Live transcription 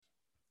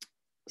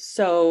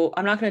So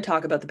I'm not going to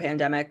talk about the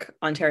pandemic.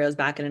 Ontario's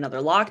back in another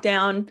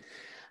lockdown.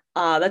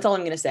 That's all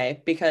I'm going to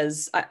say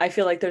because I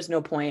feel like there's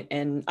no point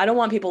in, I don't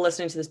want people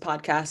listening to this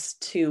podcast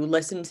to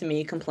listen to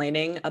me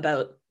complaining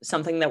about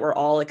something that we're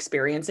all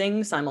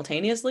experiencing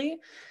simultaneously.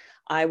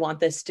 I want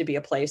this to be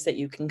a place that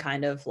you can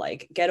kind of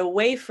like get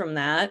away from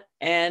that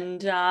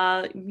and,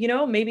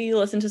 maybe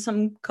listen to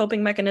some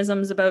coping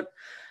mechanisms about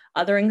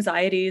other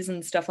anxieties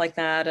and stuff like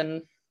that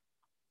and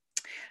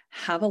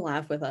have a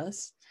laugh with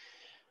us.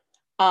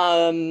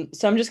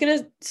 So I'm just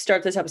gonna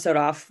start this episode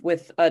off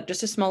with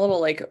just a small little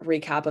like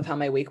recap of how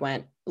my week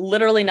went.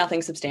 Literally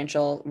nothing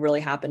substantial really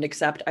happened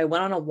except I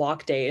went on a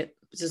walk date.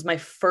 This is my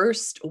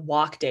first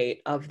walk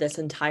date of this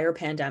entire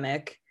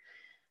pandemic,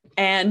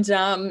 and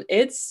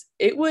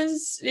it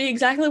was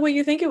exactly what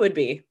you think it would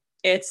be.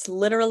 It's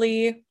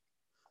literally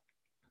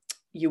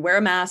you wear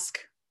a mask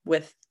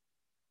with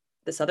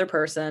this other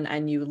person,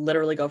 and you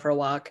literally go for a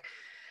walk.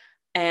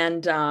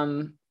 And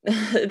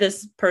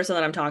this person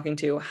that I'm talking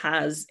to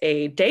has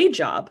a day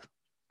job.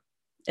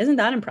 Isn't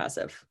that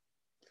impressive?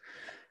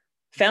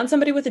 Found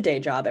somebody with a day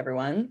job,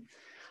 everyone.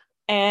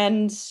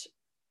 And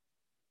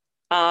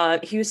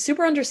he was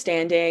super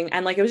understanding.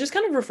 And like, it was just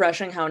kind of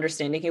refreshing how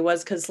understanding he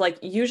was. Cause like,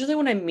 usually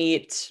when I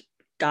meet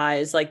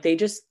guys, like, they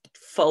just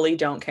fully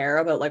don't care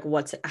about like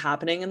what's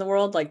happening in the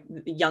world. Like,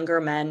 younger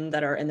men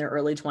that are in their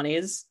early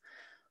 20s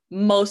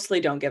mostly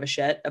don't give a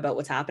shit about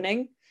what's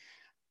happening.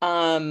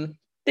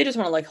 They just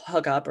want to like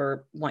hook up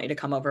or want you to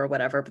come over or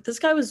whatever. But this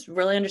guy was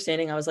really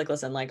understanding. I was like,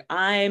 listen, like,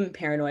 I'm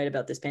paranoid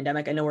about this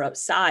pandemic. I know we're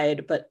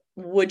outside, but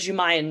would you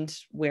mind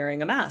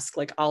wearing a mask?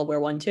 Like, I'll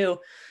wear one too.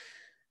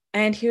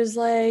 And he was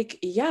like,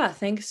 yeah,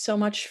 thanks so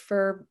much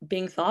for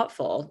being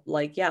thoughtful.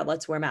 Like, yeah,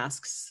 let's wear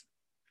masks.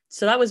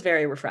 So that was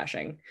very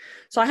refreshing.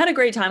 So I had a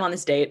great time on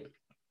this date.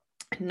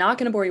 Not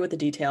going to bore you with the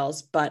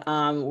details, but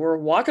we're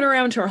walking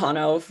around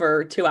Toronto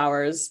for 2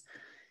 hours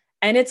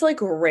and it's like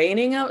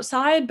raining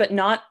outside, but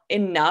not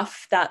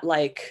enough that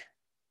like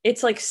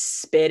it's like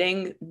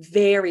spitting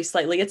very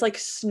slightly. It's like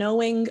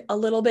snowing a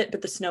little bit,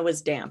 but the snow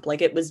is damp.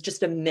 Like, it was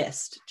just a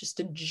mist, just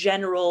a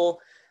general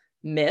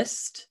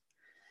mist.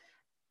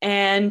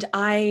 And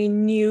I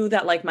knew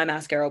that like my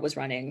mascara was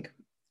running.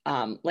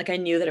 Like, I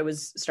knew that it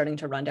was starting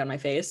to run down my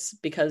face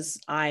because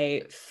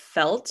I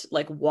felt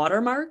like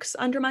watermarks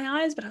under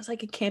my eyes, but I was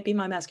like, it can't be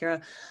my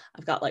mascara.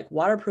 I've got like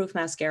waterproof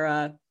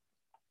mascara.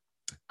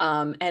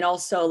 And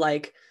also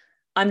like,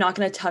 I'm not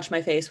going to touch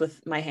my face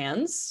with my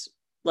hands,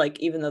 like,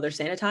 even though they're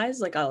sanitized.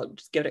 Like, I'll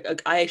just give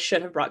it I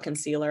should have brought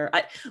concealer.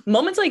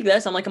 Moments like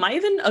this, I'm like, am I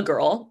even a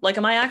girl? Like,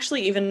 am I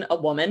actually even a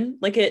woman?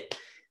 Like, it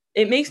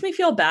makes me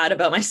feel bad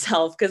about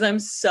myself because I'm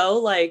so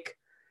like,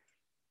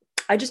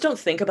 I just don't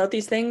think about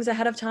these things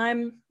ahead of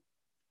time.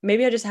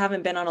 Maybe I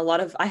haven't been on a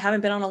lot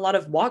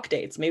of walk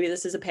dates. Maybe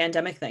this is a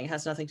pandemic thing. It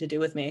has nothing to do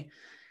with me.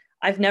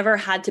 I've never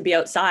had to be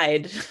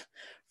outside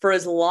for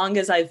as long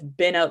as I've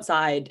been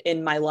outside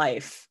in my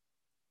life.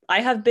 I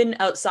have been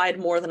outside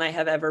more than I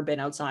have ever been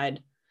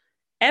outside,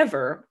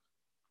 ever.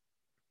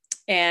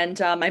 And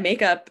my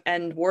makeup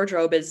and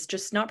wardrobe is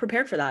just not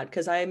prepared for that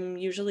because I'm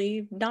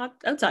usually not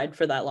outside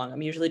for that long.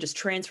 I'm usually just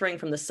transferring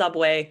from the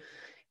subway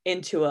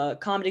into a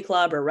comedy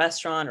club or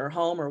restaurant or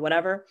home or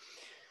whatever.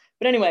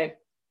 But anyway,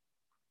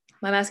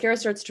 my mascara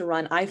starts to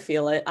run. I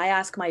feel it. I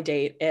ask my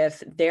date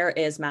if there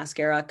is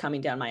mascara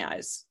coming down my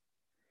eyes.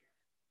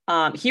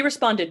 He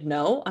responded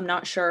no. I'm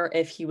not sure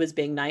if he was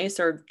being nice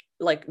or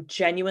like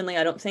genuinely.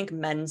 I don't think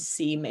men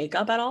see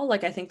makeup at all.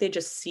 Like, I think they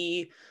just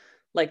see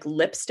like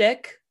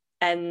lipstick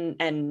and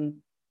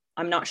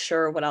I'm not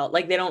sure what else.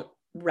 Like, they don't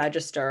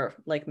register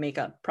like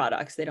makeup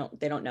products. They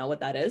don't know what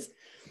that is.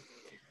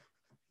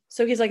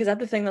 So he's like, is that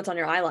the thing that's on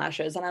your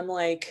eyelashes? And I'm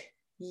like,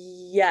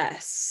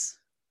 yes.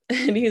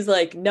 And he's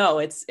like, no,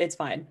 it's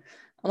fine.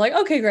 I'm like,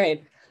 okay,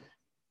 great.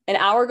 An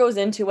hour goes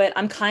into it.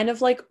 I'm kind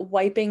of like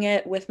wiping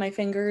it with my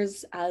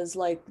fingers as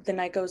like the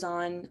night goes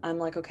on. I'm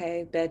like,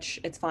 okay, bitch,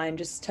 it's fine.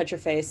 Just touch your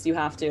face. You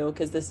have to,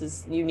 because this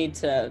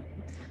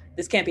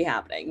can't be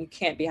happening. You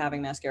can't be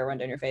having mascara run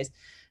down your face.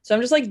 So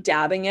I'm just like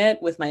dabbing it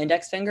with my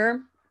index finger.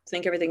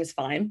 Think everything is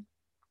fine.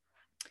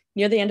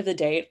 Near the end of the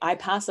date, I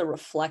pass a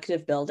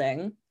reflective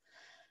building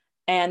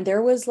and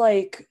there was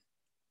like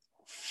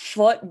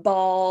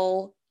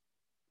football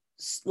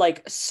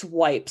like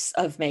swipes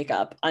of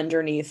makeup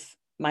underneath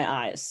my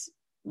eyes.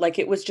 Like,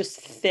 it was just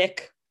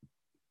thick,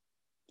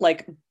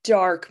 like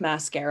dark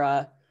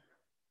mascara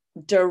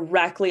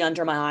directly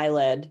under my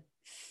eyelid,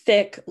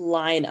 thick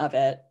line of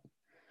it,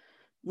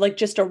 like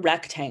just a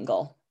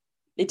rectangle.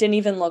 It didn't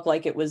even look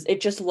like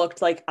it just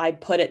looked like I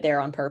put it there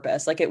on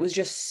purpose. Like, it was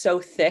just so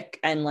thick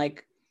and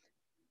like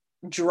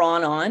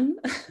drawn on.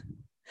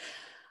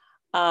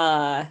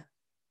 uh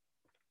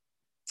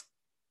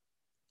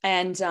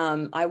and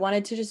I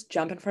wanted to just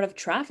jump in front of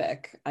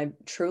traffic. I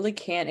truly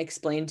can't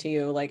explain to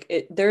you,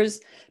 like, there's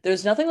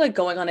nothing like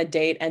going on a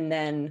date and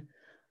then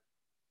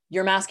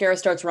your mascara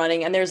starts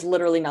running and there's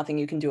literally nothing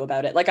you can do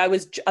about it. Like, I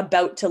was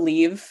about to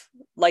leave.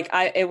 Like,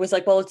 it was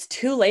like, well, it's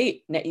too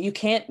late. You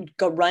can't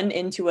go run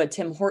into a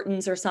Tim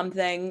Hortons or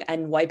something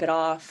and wipe it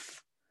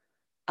off.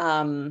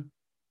 Um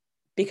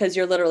because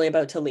you're literally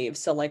about to leave.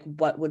 So like,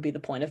 what would be the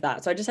point of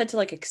that? So I just had to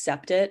like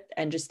accept it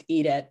and just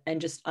eat it and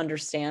just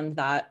understand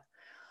that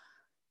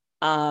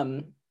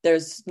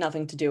there's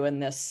nothing to do in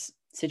this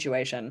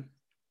situation.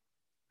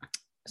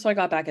 So I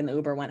got back in the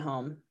Uber, went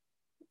home,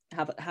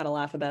 had a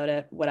laugh about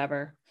it,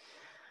 whatever.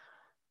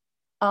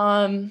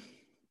 And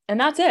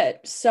that's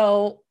it.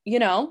 So, you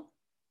know,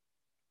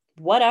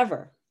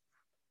 whatever.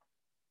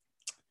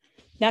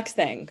 Next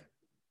thing,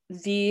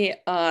 the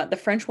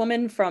French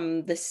woman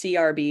from the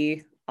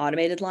CRB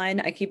automated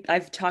line.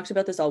 I've talked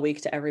about this all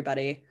week to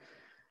everybody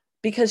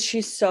because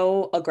she's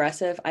so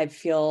aggressive. I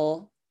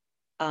feel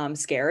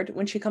scared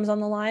when she comes on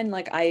the line.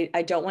 Like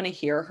I don't want to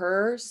hear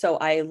her. So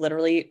I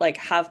literally like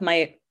have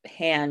my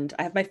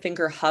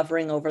finger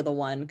hovering over the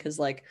one, because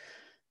like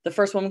the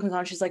first woman comes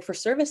on, she's like, for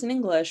service in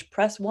English,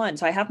 press 1.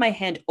 So I have my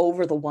hand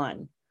over the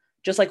one,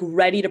 just like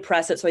ready to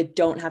press it so I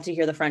don't have to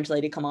hear the French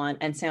lady come on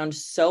and sound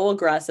so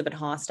aggressive and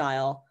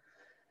hostile.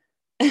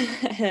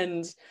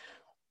 And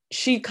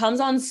she comes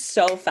on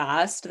so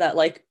fast that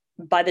like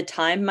by the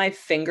time my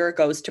finger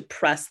goes to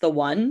press the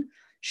one,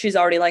 she's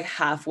already like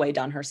halfway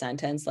done her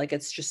sentence. Like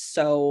it's just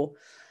so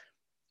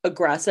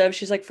aggressive.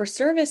 She's like, for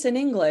service in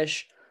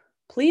English,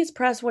 please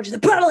press 1. She's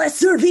like, parle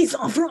service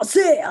en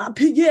français.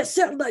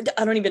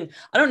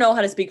 I don't know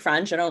how to speak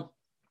French. I don't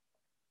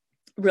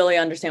really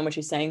understand what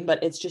she's saying,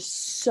 but it's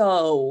just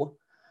so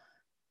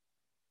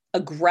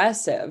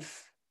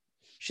aggressive.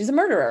 She's a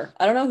murderer.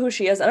 I don't know who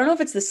she is. I don't know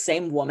if it's the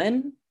same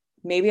woman.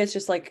 Maybe it's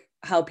just like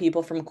how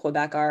people from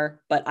Quebec are,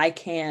 but I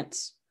can't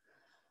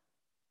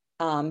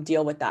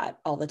deal with that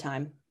all the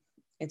time.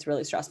 It's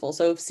really stressful.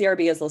 So if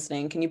CRB is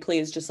listening, can you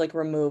please just like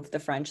remove the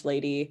French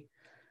lady,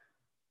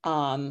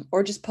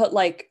 or just put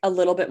like a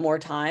little bit more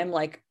time?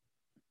 Like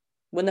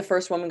when the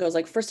first woman goes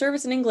like, for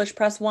service in English,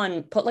 press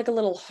 1, put like a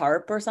little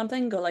harp or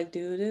something, go like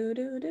do do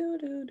do do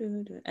do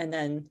do do, and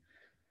then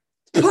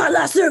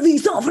parle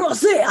service en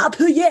français,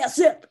 appuyez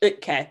sur.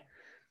 Okay,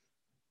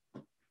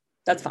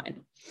 that's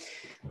fine.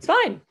 It's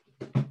fine.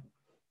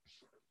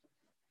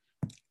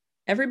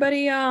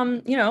 Everybody,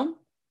 you know,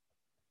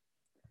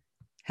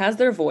 has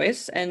their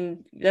voice,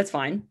 and that's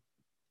fine.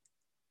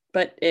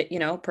 But it, you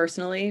know,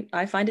 personally,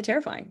 I find it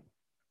terrifying.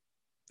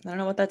 I don't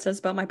know what that says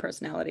about my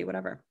personality,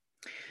 whatever.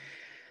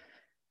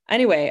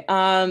 Anyway,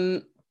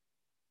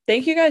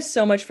 thank you guys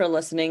so much for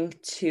listening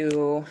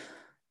to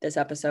this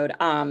episode.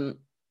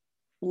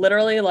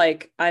 Literally,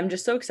 like, I'm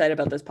just so excited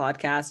about this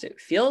podcast.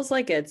 It feels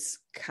like it's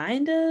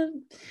kind of,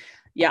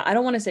 yeah, I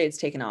don't want to say it's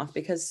taken off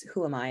because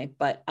who am I?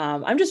 But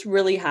I'm just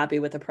really happy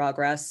with the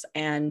progress.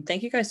 And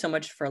thank you guys so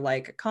much for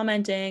like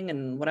commenting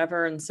and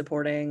whatever and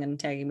supporting and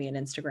tagging me in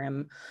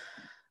Instagram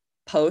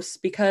posts,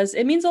 because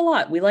it means a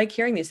lot. We like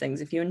hearing these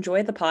things. If you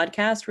enjoy the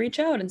podcast, reach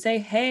out and say,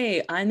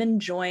 hey, I'm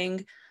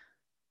enjoying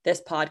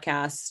this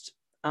podcast.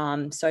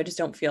 So I just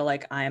don't feel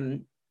like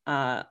I'm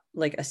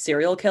like a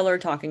serial killer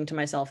talking to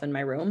myself in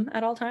my room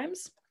at all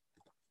times.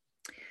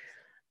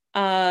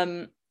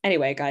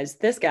 Anyway, guys,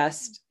 this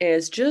guest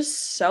is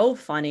just so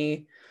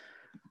funny.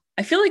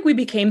 I feel like we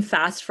became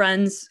fast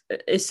friends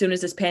as soon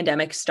as this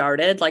pandemic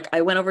started. Like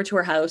I went over to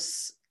her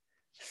house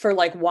for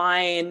like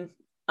wine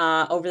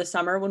over the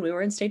summer when we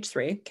were in stage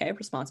 3. Okay,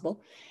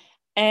 responsible.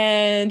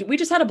 And we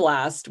just had a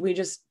blast. We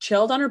just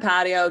chilled on her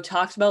patio,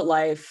 talked about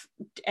life,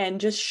 and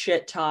just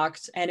shit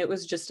talked. And it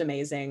was just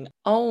amazing.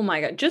 Oh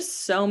my God,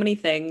 just so many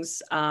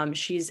things.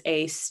 She's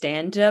a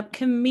stand-up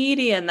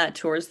comedian that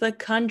tours the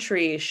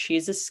country.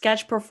 She's a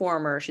sketch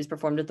performer. She's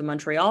performed at the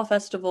Montreal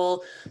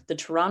Festival, the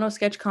Toronto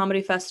Sketch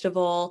Comedy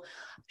Festival.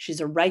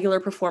 She's a regular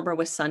performer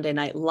with Sunday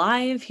Night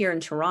Live here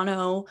in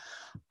Toronto.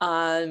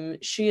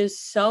 She is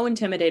so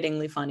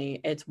intimidatingly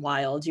funny. It's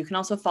wild. You can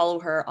also follow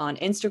her on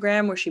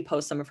Instagram, where she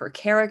posts some of her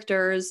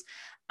characters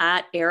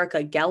at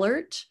Erica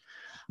Gellert.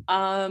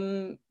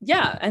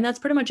 Yeah, and that's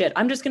pretty much it.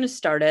 I'm just going to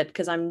start it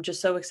because I'm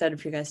just so excited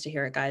for you guys to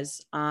hear it,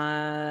 guys.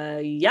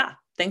 Yeah,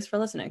 thanks for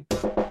listening.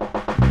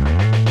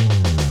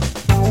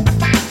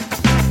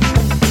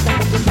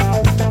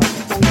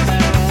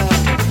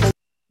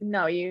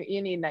 No,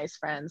 you need nice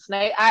friends.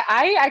 And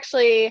I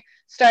actually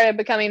started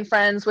becoming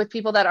friends with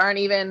people that aren't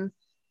even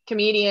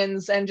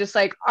comedians, and just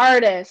like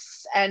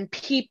artists and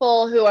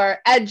people who are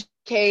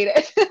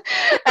educated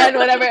and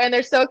whatever, and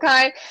they're so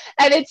kind.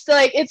 And it's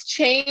like it's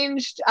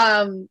changed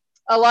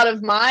a lot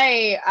of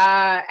my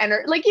and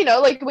like, you know,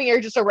 like when you're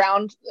just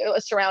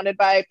surrounded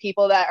by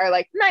people that are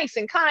like nice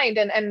and kind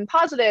and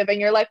positive,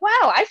 and you're like,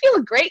 wow, I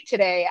feel great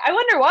today, I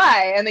wonder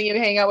why. And then you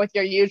hang out with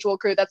your usual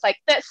crew that's like,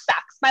 this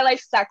sucks, my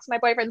life sucks, my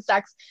boyfriend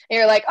sucks, and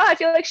you're like, oh, I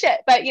feel like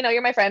shit, but you know,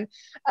 you're my friend.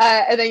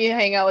 And then you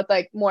hang out with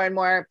like more and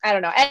more, I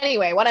don't know.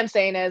 Anyway, what I'm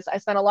saying is I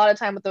spent a lot of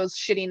time with those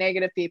shitty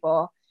negative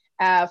people,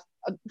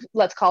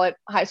 let's call it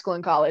high school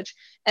and college.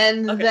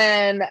 And okay.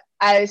 Then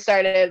I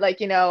started like,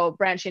 you know,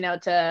 branching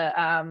out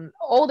to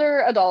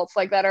older adults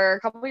like that are a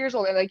couple of years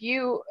older. Like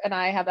you and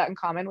I have that in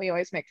common. We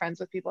always make friends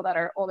with people that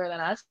are older than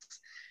us.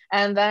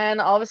 And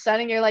then all of a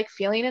sudden you're like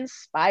feeling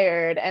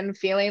inspired and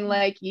feeling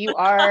like you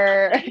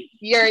are,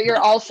 you're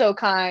also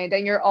kind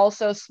and you're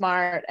also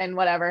smart and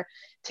whatever.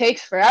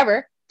 Takes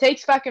forever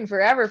takes fucking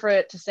forever for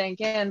it to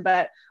sink in.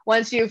 But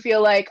once you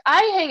feel like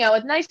I hang out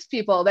with nice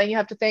people, then you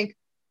have to think,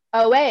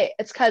 oh wait,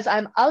 it's because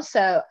I'm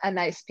also a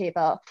nice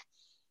people.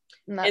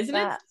 Isn't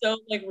it so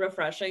like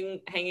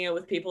refreshing hanging out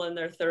with people in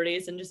their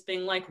 30s and just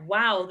being like,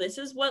 wow, this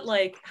is what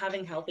like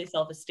having healthy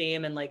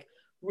self-esteem and like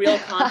real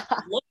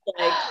confidence looks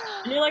like.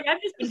 And you're like,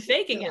 I've just been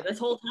faking it this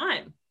whole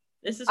time.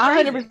 This is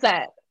crazy.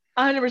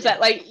 100%. Yeah.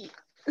 Like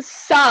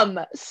some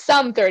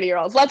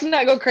 30-year-olds. Let's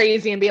not go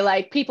crazy and be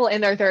like people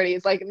in their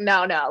 30s. Like,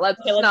 no, let's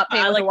not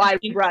paint with a wide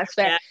brush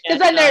there. Because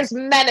then there's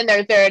men in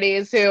their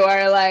 30s who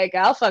are like,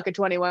 I'll fuck a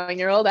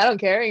 21-year-old. I don't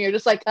care. And you're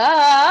just like,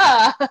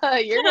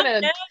 you're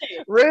gonna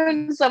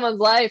ruin someone's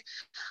life.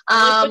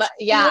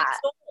 Yeah.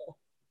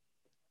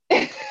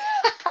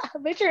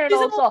 But you're an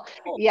old soul.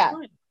 Yeah.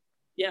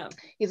 Yeah,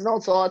 he's an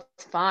old soul.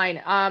 It's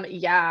fine.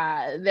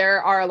 Yeah,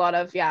 there are a lot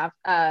of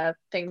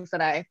things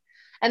that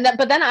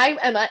but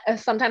then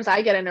sometimes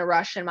I get in a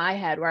rush in my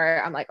head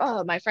where I'm like,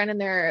 oh, my friend in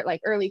their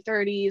like early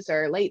 30s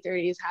or late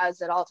 30s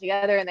has it all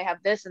together and they have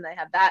this and they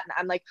have that, and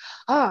I'm like,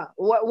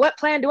 what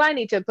plan do I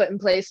need to put in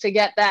place to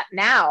get that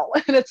now?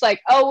 And it's like,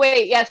 oh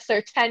wait, yes,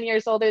 they're 10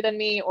 years older than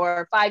me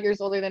or 5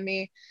 years older than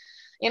me,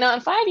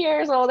 and 5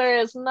 years older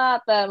is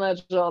not that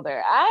much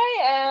older. I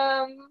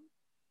am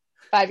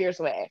 5 years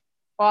away.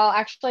 Well,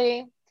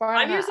 actually,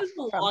 5 years is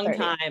a long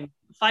time.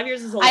 5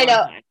 years is a long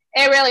time.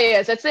 It really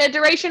is. It's the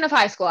duration of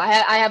high school.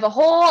 I have a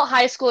whole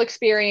high school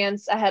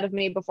experience ahead of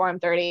me before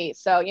I'm 30.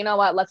 So you know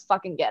what? Let's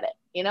fucking get it,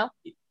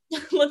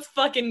 Let's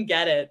fucking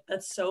get it.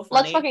 That's so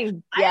funny. Let's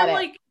fucking get it. I'm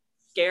like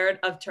scared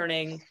of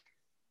turning,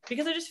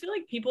 because I just feel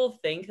like people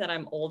think that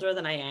I'm older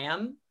than I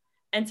am.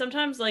 And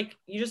sometimes like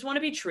you just want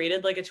to be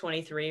treated like a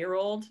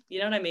 23-year-old. You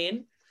know what I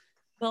mean?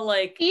 But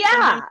like,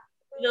 yeah,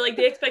 like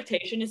the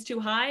expectation is too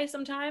high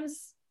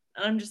sometimes.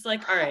 And I'm just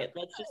like, all right,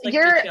 let's just like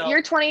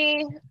you're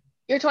 20,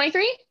 you're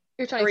 23?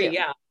 You're 22.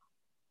 Yeah.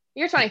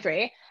 You're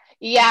 23.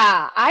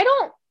 Yeah. I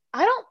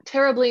don't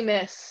terribly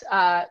miss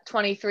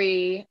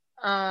 23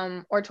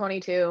 or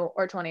 22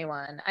 or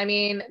 21. I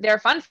mean, they're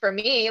fun for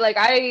me. Like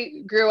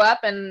I grew up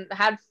and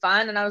had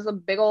fun and I was a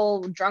big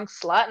old drunk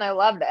slut and I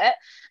loved it.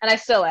 And I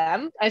still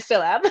am.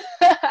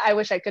 I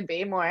wish I could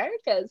be more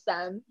because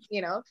I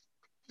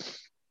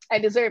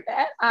deserve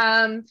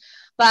it.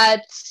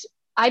 But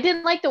I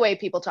didn't like the way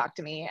people talk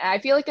to me. I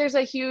feel like there's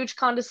a huge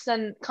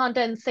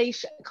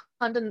condensation.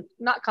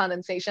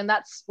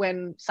 That's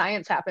when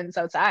science happens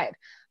outside.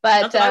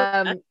 But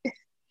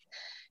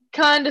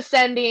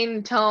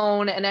condescending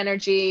tone and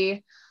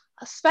energy,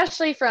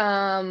 especially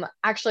from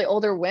actually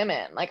older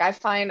women. Like I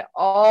find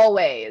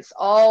always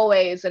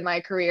in my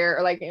career,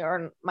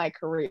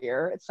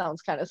 it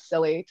sounds kind of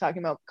silly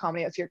talking about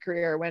comedy as your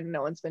career when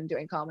no one's been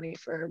doing comedy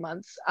for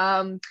months.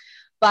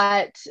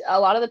 But a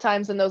lot of the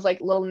times in those like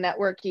little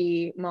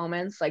networky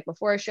moments, like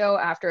before a show,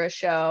 after a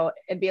show,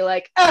 it'd be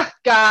like, oh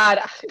God,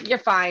 you're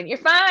fine. You're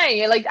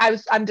like,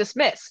 I'm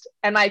dismissed.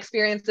 And my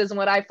experiences and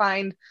what I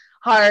find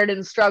hard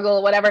and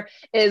struggle, whatever,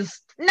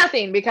 is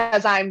nothing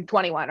because I'm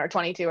 21 or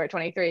 22 or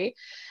 23.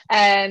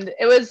 And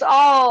it was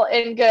all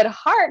in good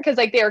heart because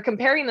like they were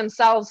comparing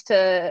themselves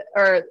to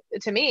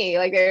me.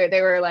 Like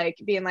they were like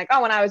being like,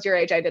 oh, when I was your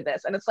age, I did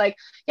this. And it's like,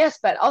 yes,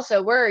 but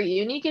also we're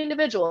unique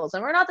individuals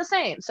and we're not the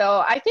same.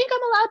 So I think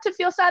I'm allowed to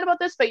feel sad about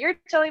this, but you're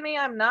telling me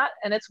I'm not,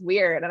 and it's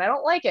weird and I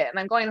don't like it. And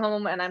I'm going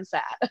home and I'm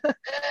sad.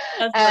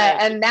 Right.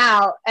 And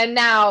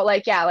now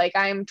like, yeah, like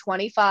I'm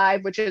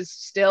 25, which is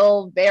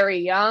still very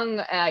young.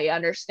 I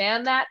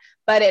understand that,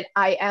 but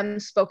I am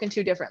spoken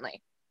to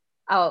differently.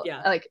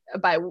 Like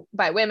by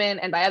women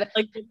and by other,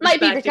 like, might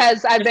be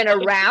because I've been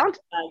around.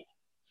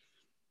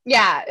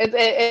 Yeah,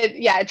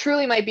 it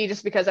truly might be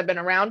just because I've been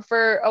around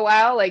for a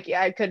while. Like,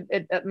 yeah,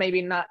 it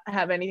maybe not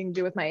have anything to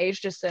do with my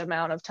age, just the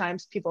amount of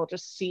times people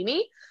just see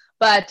me.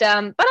 But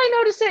I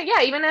noticed it,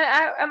 yeah, even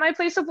at my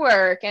place of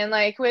work and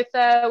like with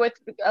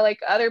like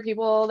other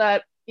people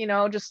that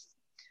just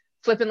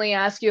flippantly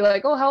ask you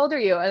like, oh, how old are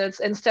you? And it's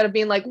instead of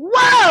being like,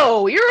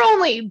 whoa, you're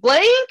only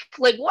blank,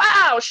 like,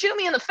 wow, shoot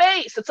me in the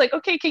face. It's like,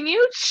 okay, can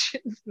you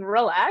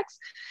relax?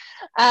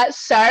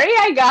 Sorry,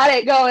 I got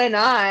it going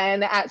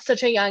on at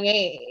such a young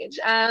age.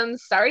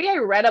 Sorry, I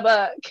read a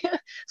book.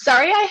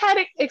 Sorry, I had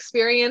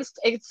experienced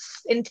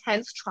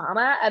intense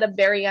trauma at a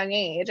very young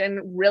age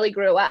and really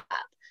grew up.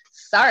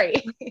 Sorry.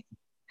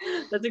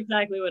 That's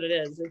exactly what it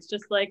is. It's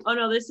just like, oh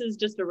no, this is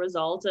just a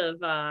result of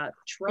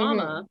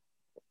trauma. Mm-hmm.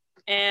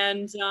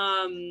 And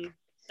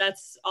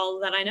that's all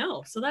that I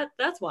know. So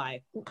that's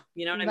why,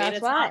 you know what I mean?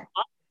 It's not a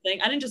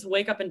thing. I didn't just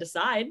wake up and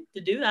decide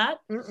to do that.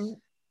 Mm-mm.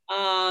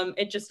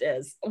 It just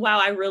is. Wow,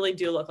 I really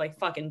do look like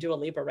fucking Dua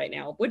Lipa right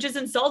now, which is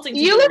insulting to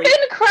you. Look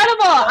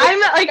incredible. I'm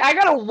like, I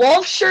got a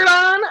wolf shirt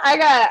on.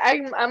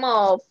 I'm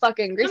all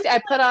fucking greasy.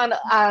 I put on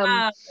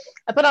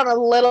a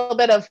little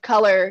bit of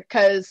color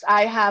because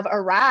I have a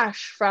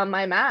rash from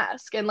my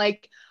mask, and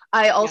like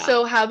I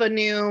also have a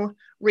new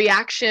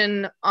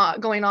reaction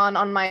going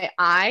on my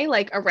eye,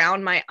 like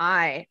around my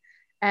eye,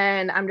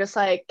 and I'm just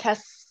like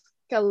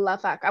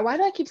Keskalafak. Why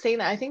do I keep saying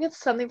that? I think it's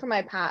something from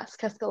my past,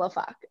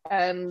 Keskalafak,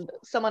 and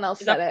someone else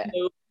said it,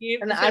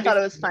 and I thought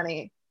it was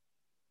funny.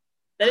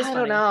 That is I funny.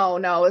 don't know.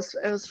 No,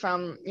 it was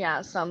from,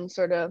 yeah, some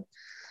sort of,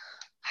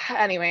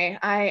 anyway,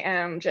 I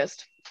am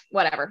just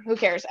whatever. Who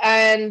cares?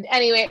 And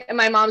anyway,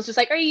 my mom's just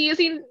like, "Are you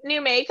using new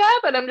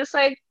makeup?" And I'm just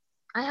like,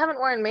 "I haven't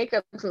worn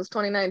makeup since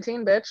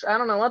 2019, bitch. I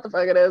don't know what the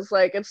fuck it is.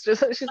 Like, it's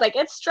just," she's like,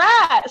 "It's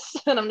stress."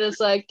 And I'm just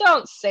like,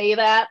 "Don't say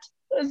that.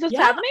 Is this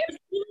Yeah, happening?"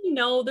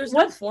 there's no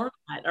What's, format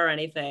or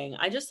anything.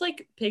 I just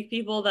like pick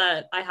people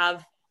that I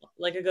have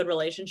like a good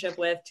relationship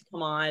with to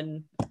come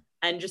on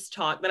and just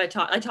talk. That I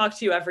talk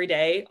to you every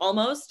day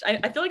almost. I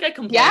feel like I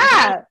complain to you.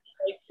 yeah.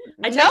 Like,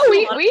 I No, text you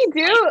a lot we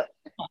do.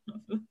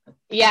 of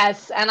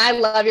Yes, and I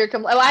love your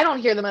oh, I don't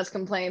hear them as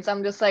complaints.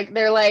 I'm just like,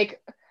 they're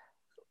like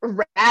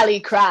rally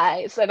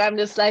cries, and I'm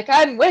just like,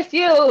 "I'm with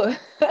you."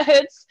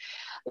 It's,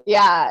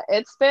 yeah,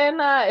 it's been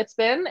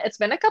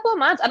a couple of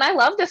months, and I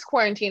love this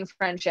quarantine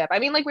friendship. I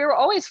mean, like, we were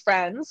always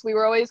friends. We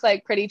were always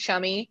like pretty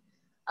chummy.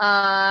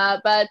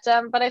 But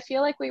I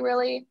feel like we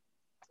really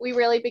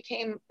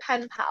became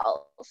pen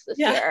pals this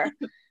Yeah, year.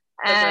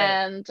 that's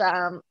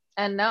right.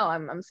 And no,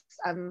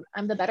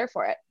 I'm the better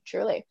for it,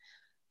 truly.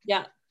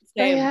 Yeah,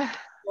 But same. yeah,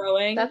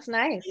 Growing, that's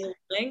nice.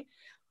 learning.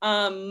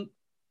 Um,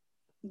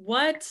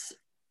 what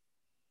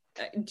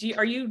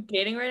are you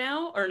dating right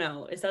now or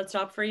no? Is that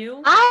stopped for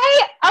you?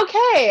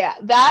 Okay,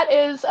 that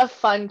is a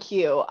fun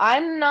cue.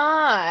 I'm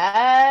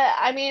not,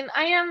 I mean,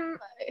 I am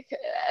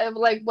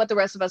like what the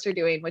rest of us are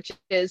doing, which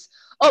is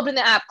open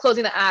the app,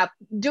 closing the app,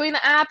 doing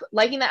the app,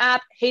 liking the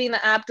app, hating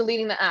the app,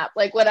 deleting the app,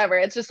 like whatever.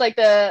 It's just like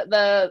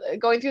the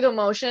going through the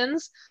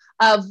motions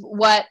of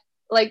what,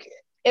 like,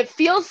 it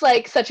feels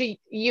like such a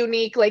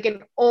unique, like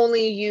an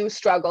only you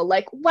struggle.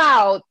 Like,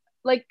 wow,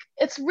 like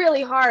it's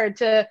really hard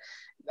to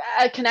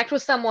connect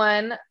with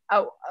someone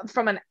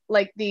from an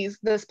like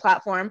this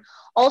platform.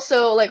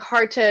 Also, like,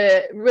 hard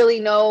to really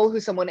know who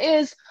someone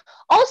is.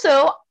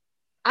 Also,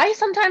 I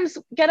sometimes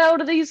get out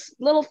of these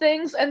little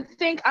things and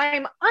think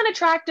I'm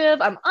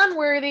unattractive, I'm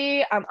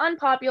unworthy, I'm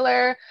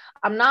unpopular,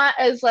 I'm not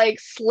as like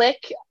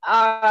slick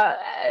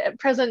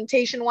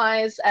presentation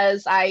wise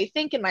as I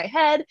think in my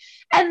head,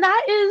 and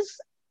that is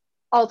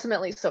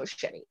ultimately so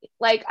shitty.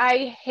 Like,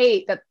 I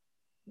hate that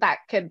that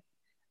could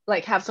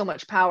like have so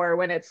much power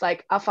when it's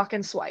like a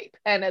fucking swipe,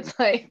 and it's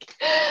like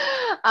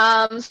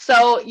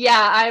so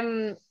yeah,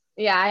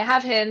 I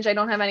have Hinge. I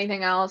don't have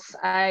anything else.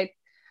 I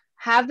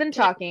have been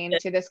Can I talking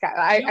ask to this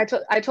guy. you?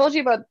 I told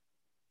you about,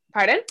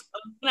 pardon?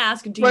 I'm gonna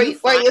ask, Were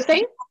you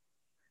saying,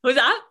 who's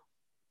that?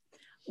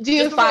 do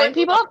you Just before find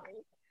people?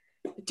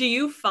 do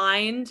you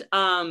find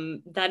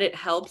that it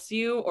helps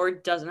you or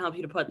doesn't help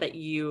you to put that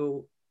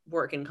you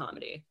work in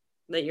comedy,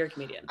 that you're a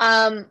comedian?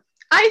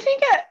 I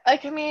think it,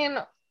 like, I mean,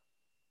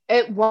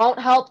 it won't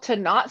help to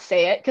not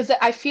say it, because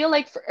I feel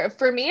like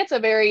for me it's a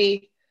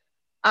very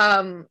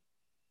um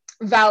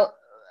val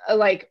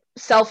like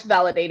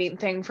self-validating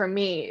thing for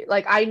me.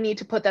 Like, I need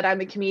to put that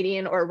I'm a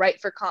comedian, or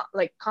write for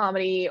like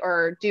comedy,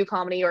 or do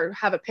comedy, or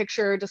have a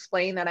picture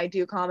displaying that I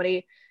do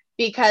comedy,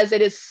 because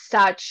it is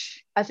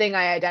such a thing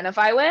I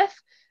identify with,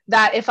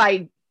 that if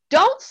I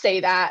don't say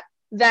that,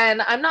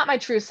 then I'm not my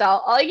true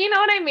self. Like, you know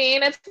what I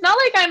mean? It's not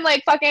like I'm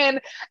like fucking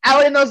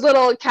out in those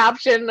little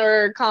caption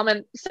or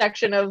comment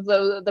section of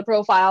the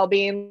profile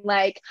being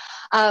like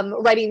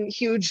writing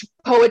huge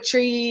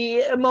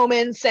poetry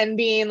moments and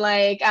being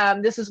like,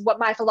 this is what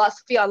my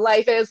philosophy on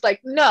life is.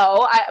 Like,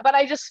 no, but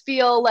I just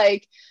feel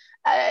like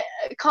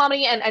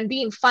comedy and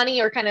being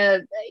funny, or kind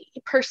of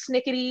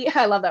persnickety,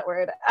 I love that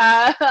word,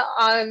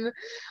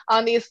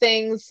 on these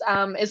things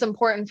is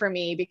important for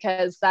me,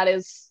 because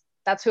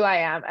that's who I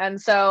am. And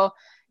so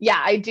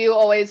yeah, I do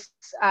always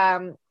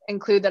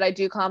include that I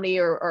do comedy,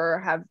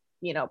 or have,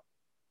 you know,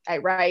 I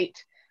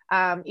write,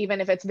 even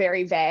if it's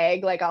very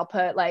vague. Like, I'll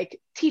put like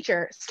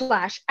teacher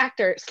slash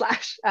actor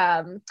slash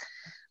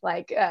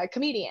like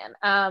comedian.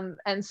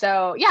 And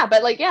so yeah,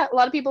 but like, yeah, a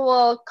lot of people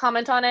will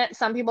comment on it.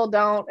 Some people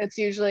don't. It's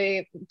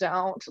usually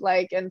don't,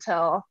 like,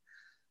 until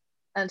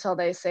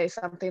they say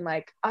something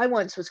like, "I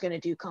once was going to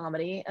do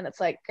comedy," and it's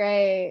like,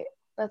 great,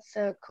 that's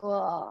so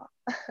cool.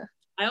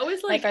 I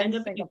always My like end friends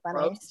up think being I'm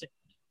funny. roasted.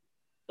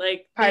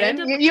 Like they end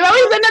Pardon? up You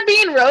always end up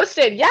being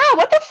roasted. Yeah,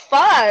 what the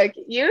fuck?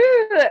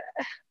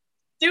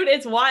 dude,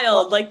 it's Well,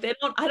 wild. Like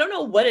I don't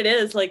know what it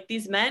is. Like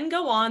these men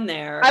go on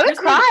there. I would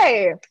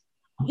cry.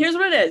 Here's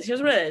what it is.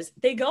 Here's what it is.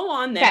 They go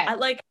on there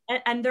Okay.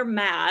 and they're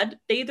mad.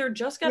 They either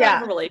just got out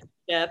of Yeah. a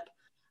relationship,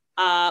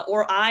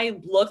 or I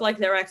look like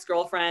their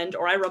ex-girlfriend,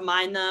 or I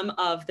remind them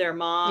of their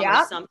mom or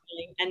Yeah.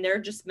 something, and they're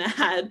just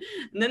mad.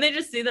 And then they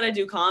just see that I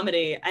do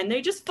comedy and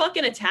they just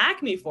fucking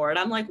attack me for it.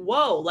 I'm like,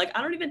 whoa, like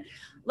I don't even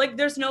like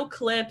there's no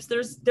clips,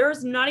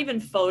 there's not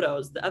even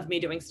photos of me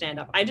doing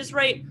stand-up. I just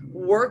write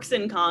works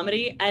in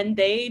comedy and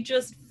they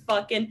just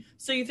fucking,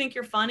 so you think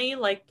you're funny,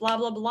 like blah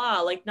blah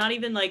blah, like not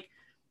even like,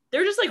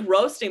 they're just like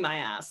roasting my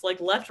ass,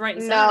 like left, right,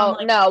 and center. And I'm No,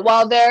 like, no.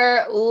 Well,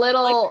 they're like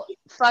little they're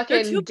too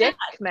fucking bad. dick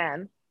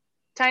men.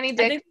 I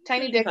think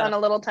Tiny dick on a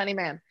little tiny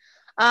man.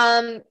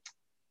 Um,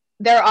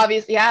 they're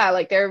obviously, yeah,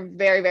 like they're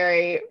very,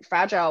 very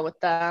fragile with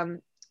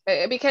them,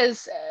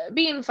 because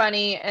being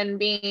funny and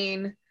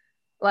being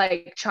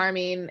like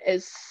charming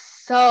is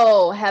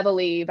so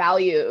heavily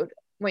valued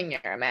when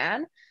you're a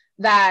man,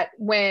 that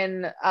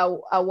when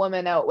a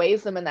woman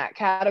outweighs them in that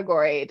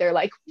category, they're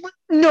like,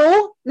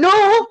 no,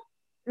 no,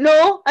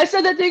 no, I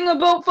said that thing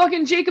about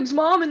fucking Jacob's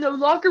mom in the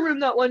locker room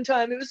that one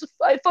time. It was,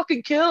 I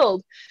fucking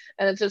killed.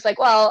 And it's just like,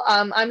 well,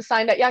 I'm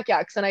signed at Yuck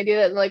Yucks and I did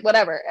it, like,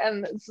 whatever.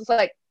 And it's just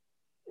like,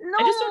 no.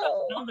 I just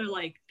don't know. They're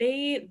like,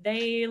 they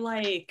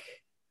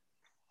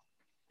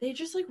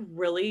just like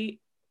really,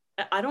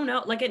 I don't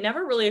know. Like, it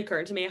never really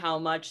occurred to me how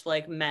much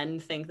like men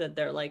think that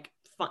they're like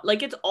fun.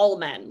 Like, it's all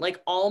men.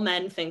 Like, all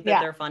men think that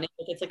they're funny.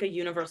 Like, it's like a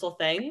universal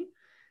thing.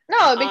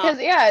 No, because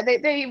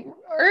they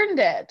earned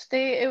it.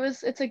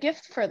 It's a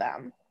gift for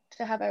them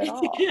to have it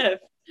all. It's a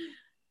gift.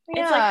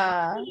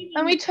 Yeah, like,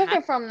 and we took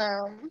it from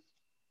them.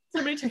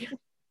 Somebody took it.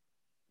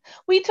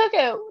 We took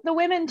it. The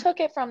women took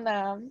it from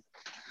them.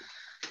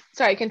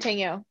 Sorry,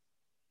 continue.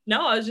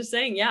 No, I was just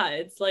saying, yeah,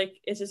 it's like,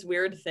 it's this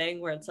weird thing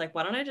where it's like,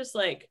 why don't I just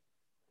like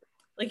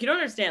you don't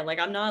understand. Like,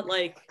 I'm not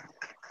like,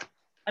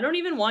 I don't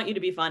even want you to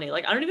be funny.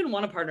 Like, I don't even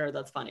want a partner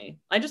that's funny.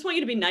 I just want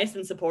you to be nice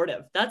and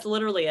supportive. That's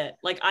literally it.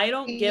 Like, I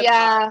don't give up.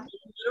 I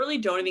literally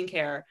don't even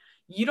care.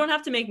 You don't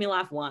have to make me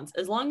laugh once.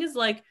 As long as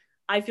like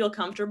I feel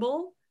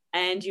comfortable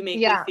and you make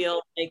me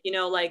feel like, you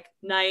know, like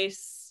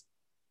nice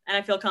and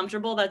I feel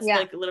comfortable. That's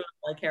like literally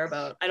all I care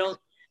about. I don't,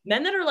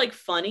 men that are like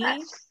funny,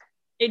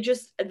 it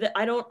just,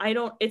 I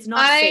don't, it's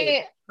not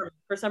safe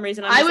for some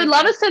reason. I would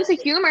love a sense of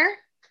humor.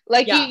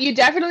 Like, you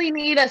definitely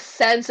need a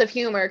sense of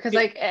humor. Cause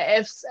like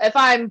if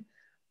I'm,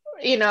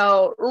 you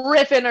know,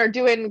 riffing or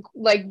doing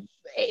like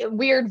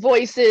weird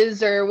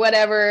voices or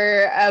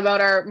whatever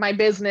about my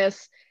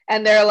business,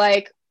 and they're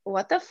like,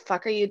 what the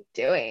fuck are you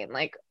doing?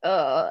 Like,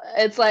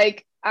 it's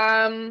like,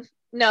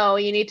 no,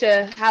 you need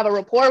to have a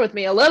rapport with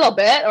me a little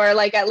bit, or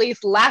like at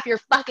least laugh your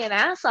fucking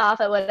ass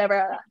off at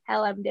whatever the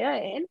hell I'm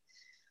doing.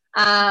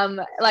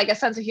 Like, a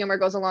sense of humor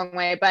goes a long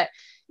way. But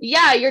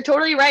yeah, you're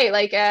totally right.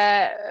 Like,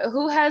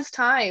 who has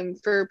time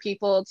for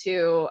people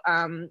to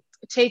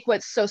take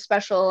what's so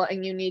special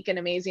and unique and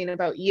amazing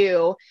about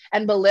you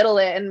and belittle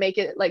it and make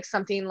it like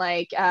something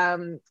like,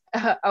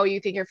 oh, you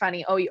think you're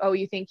funny? Oh,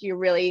 you think you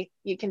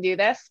can do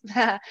this?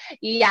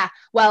 Yeah,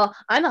 well,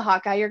 I'm the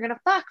hot guy you're gonna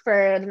fuck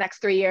for the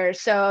next 3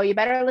 years, so you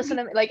better listen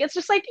to me. Like, it's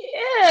just like, ew,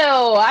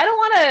 I don't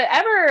want to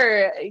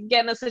ever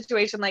get in a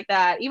situation like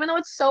that, even though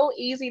it's so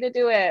easy to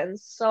do it. And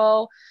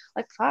so,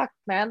 like, fuck,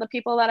 man, the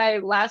people that I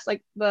last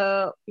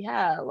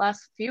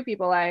few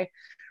people I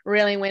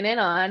really went in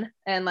on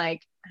and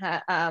like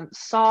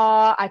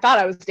saw, I thought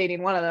I was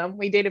dating one of them.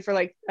 We dated for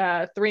like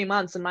 3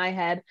 months in my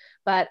head,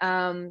 but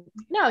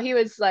no, he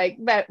was like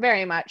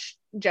very much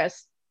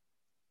just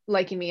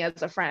liking me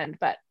as a friend,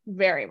 but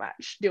very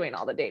much doing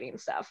all the dating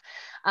stuff.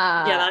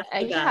 That's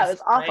the best, it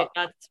was awful. Right?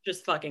 That's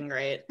just fucking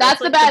great.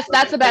 That's the best.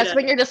 That's the best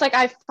when you're just like,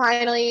 I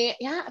finally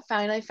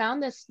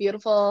found this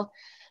beautiful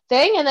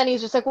thing. And then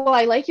he's just like, well,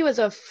 I like you as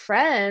a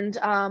friend.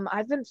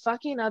 I've been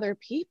fucking other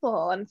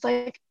people. And it's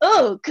like,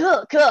 oh,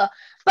 cool.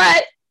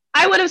 But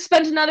I would have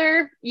spent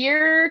another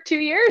 2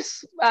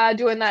 years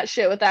doing that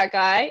shit with that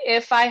guy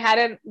if I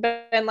hadn't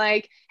been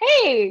like,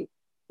 hey,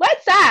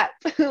 what's up?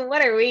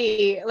 What are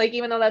we? Like,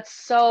 even though that's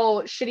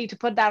so shitty to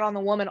put that on the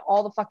woman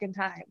all the fucking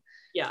time.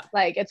 Yeah.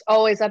 Like, it's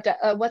always up to,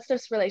 what's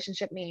this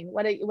relationship mean?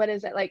 What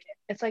is it? Like,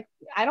 it's like,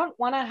 I don't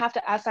want to have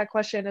to ask that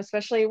question,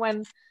 especially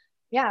when,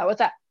 what's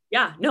that?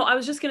 Yeah, no, I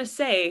was just going to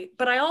say,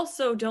 but I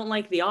also don't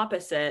like the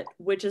opposite,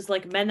 which is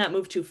like men that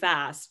move too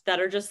fast, that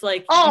are just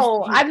like,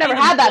 oh, I've never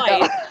had that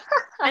though.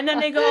 and then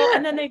they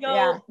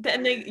go,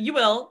 you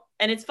will,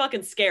 and it's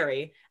fucking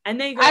scary. And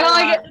they go, I don't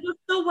like it.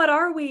 So what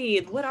are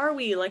we?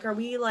 Like, are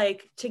we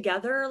like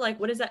together? Like,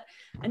 what is that?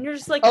 And you're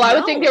just like, I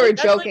would think they were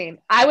joking.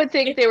 Like, I would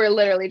think they were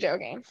literally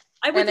joking.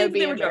 I would think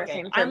they were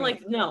joking. I'm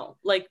like, no,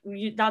 like,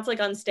 that's like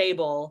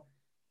unstable.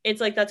 It's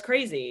like, that's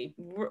crazy.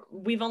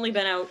 We've only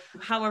been out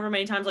however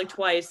many times, like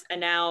twice, and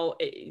now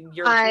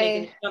you're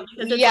making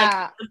because it's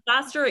like, the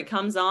faster it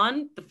comes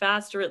on, the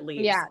faster it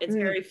leaves. Yeah, it's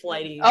very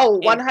flighty.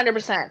 Oh,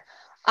 100%.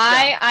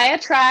 I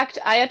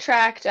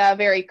attract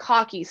very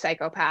cocky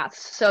psychopaths,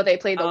 so they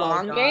play the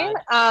long game.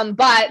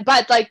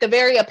 But like the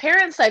very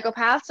apparent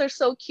psychopaths are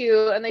so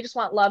cute, and they just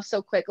want love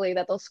so quickly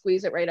that they'll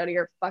squeeze it right out of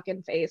your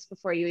fucking face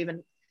before you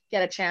even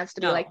get a chance to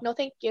be like, no,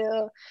 thank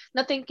you,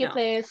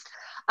 please.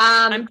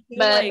 But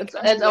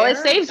it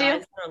always saves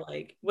you.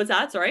 Like, what's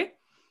that? Sorry.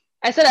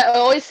 I said it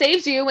always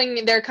saves you when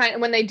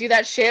when they do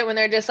that shit, when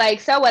they're just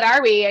like, so what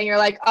are we? And you're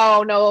like,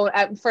 oh no,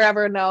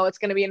 forever no, it's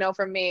gonna be a no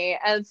from me.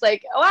 And it's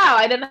like, wow,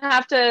 I didn't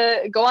have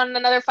to go on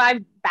another 5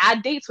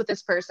 bad dates with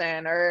this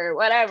person or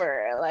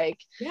whatever. Like,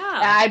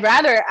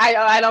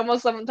 I'd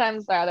almost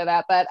sometimes rather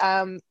that. But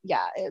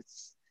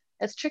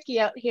it's tricky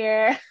out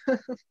here.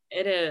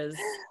 It is.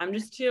 I'm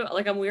just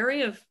I'm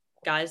weary of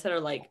guys that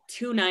are like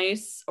too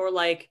nice or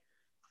like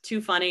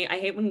too funny. I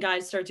hate when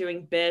guys start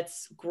doing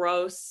bits,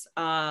 gross.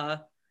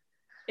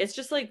 It's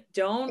just like,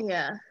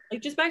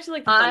 just back to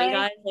like the funny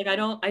guys. Like,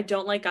 I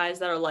don't like guys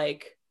that are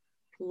like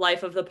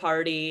life of the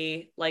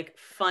party, like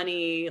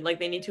funny, like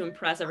they need to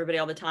impress everybody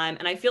all the time.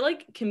 And I feel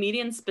like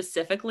comedians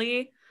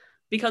specifically,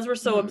 because we're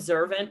so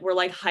observant, we're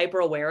like hyper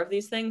aware of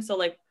these things. So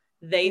like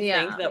they think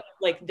Yeah. that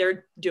like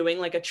they're doing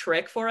like a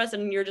trick for us,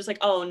 and you're just like,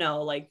 oh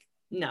no, like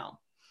no.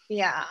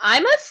 Yeah,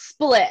 I'm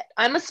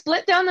a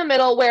split down the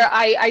middle where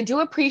I do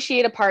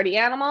appreciate a party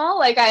animal.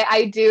 Like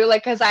I do,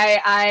 like, because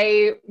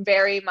I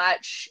very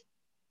much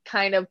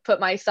kind of put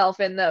myself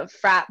in the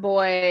frat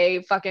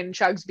boy fucking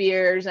chugs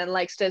beers and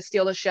likes to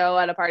steal the show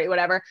at a party,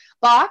 whatever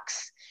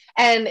box.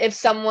 And if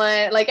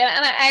someone like,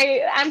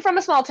 and I'm from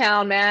a small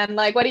town, man.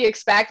 Like, what do you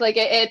expect? Like,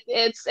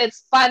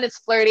 it's fun, it's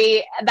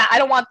flirty. That I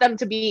don't want them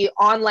to be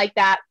on like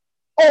that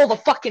all the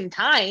fucking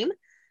time.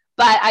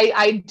 But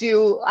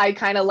I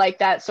kind of like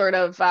that sort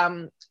of I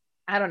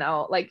don't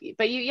know, like,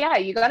 but you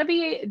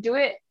gotta do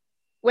it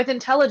with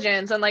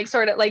intelligence and like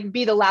sort of like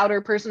be the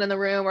louder person in the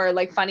room or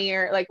like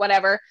funnier, like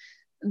whatever.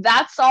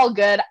 That's all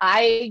good.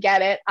 I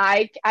get it.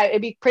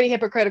 It'd be pretty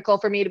hypocritical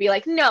for me to be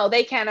like, no,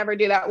 they can't ever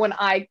do that when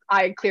I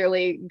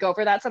clearly go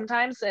for that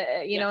sometimes,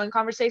 know, in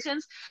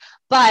conversations.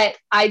 But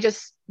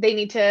they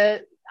need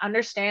to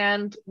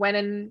understand when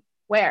and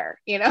where,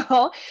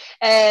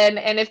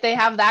 and if they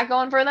have that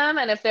going for them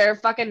and if they're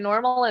fucking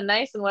normal and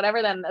nice and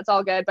whatever, then that's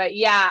all good. But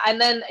yeah, and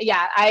then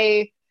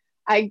I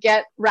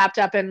get wrapped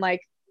up in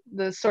like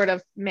the sort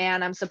of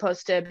man I'm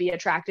supposed to be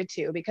attracted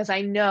to, because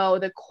I know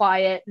the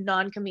quiet,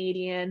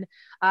 non-comedian,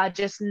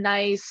 just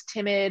nice,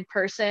 timid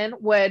person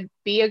would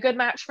be a good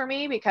match for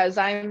me because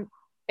I'm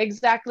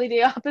exactly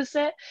the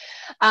opposite.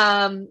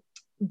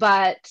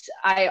 But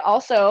I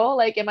also,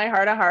 like, in my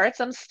heart of hearts,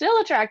 I'm still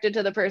attracted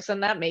to the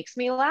person that makes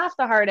me laugh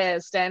the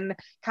hardest and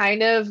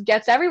kind of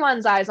gets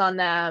everyone's eyes on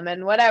them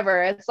and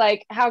whatever. It's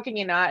like, how can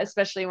you not,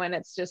 especially when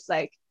it's just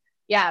like,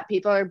 yeah,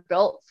 people are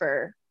built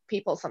for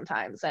people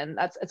sometimes, and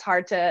it's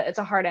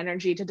a hard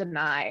energy to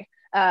deny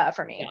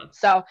for me. Yeah.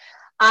 So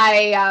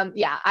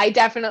I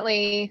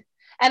definitely,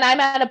 and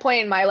I'm at a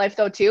point in my life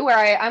though too where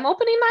I'm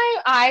opening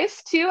my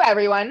eyes to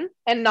everyone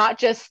and not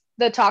just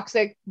the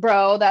toxic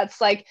bro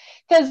that's like,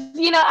 because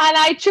and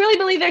I truly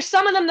believe there's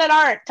some of them that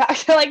aren't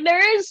toxic. Like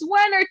there is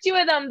one or two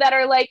of them that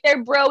are like,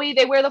 they're broy,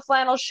 they wear the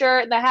flannel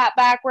shirt and the hat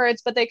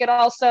backwards, but they could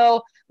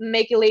also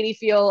make a lady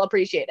feel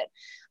appreciated.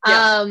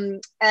 Yeah.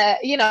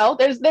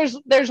 There's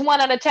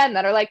 1 out of 10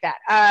 that are like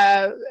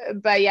that.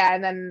 But yeah,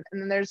 and then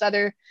there's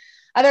other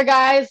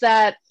guys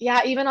that,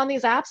 yeah, even on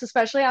these apps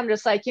especially, I'm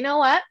just like, you know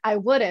what, I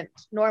wouldn't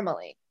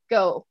normally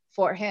go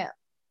for him,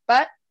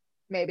 but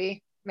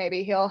maybe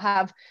he'll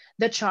have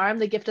the charm,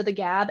 the gift of the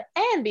gab,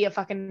 and be a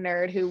fucking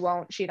nerd who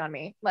won't cheat on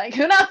me. Like,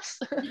 who knows?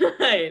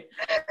 Right.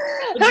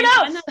 Who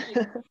knows?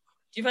 Do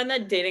you find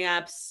that dating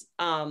apps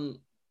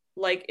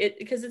like it,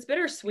 because it's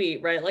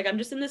bittersweet, right? Like I'm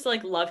just in this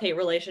like love-hate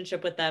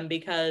relationship with them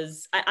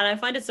because I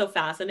find it so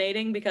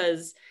fascinating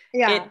because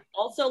it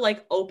also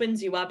like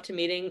opens you up to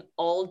meeting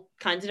all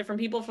kinds of different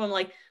people from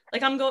like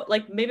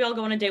maybe I'll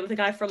go on a date with a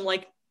guy from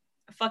like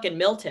fucking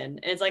Milton,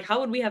 and it's like, how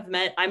would we have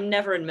met? I'm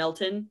never in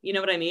Milton, you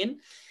know what I mean?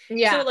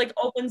 Yeah. So it like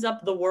opens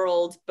up the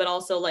world, but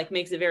also like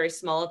makes it very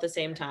small at the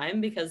same time,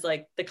 because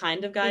like the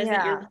kind of guys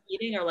that you're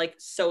meeting are like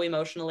so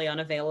emotionally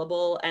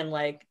unavailable and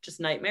like just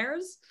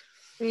nightmares.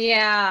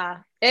 Yeah,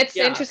 it's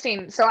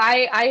interesting. So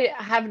I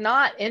have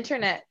not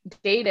internet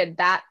dated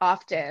that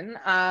often.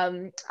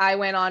 I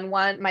went on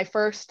my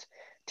first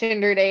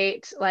Tinder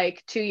date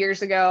like 2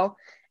 years ago,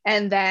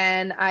 and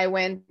then I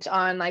went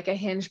on like a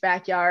Hinge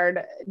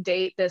backyard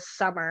date this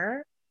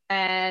summer,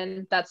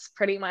 and that's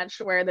pretty much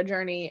where the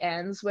journey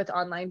ends with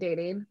online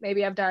dating.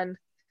 Maybe I've done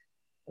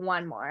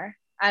one more.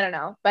 I don't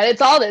know, but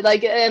it's all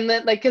like, and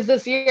then like, cause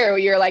this year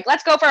you're like,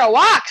 let's go for a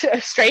walk,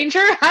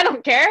 stranger. I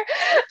don't care.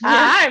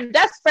 Yeah. I'm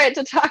desperate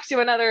to talk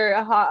to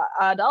another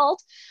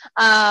adult.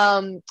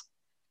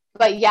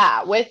 But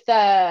yeah, with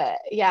what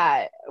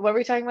were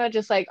we talking about?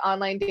 Just like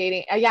online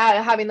dating.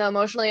 Having the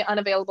emotionally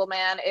unavailable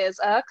man is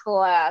a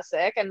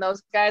classic, and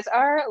those guys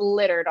are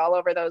littered all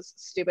over those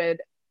stupid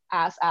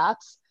ass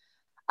apps.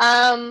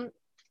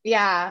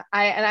 Yeah,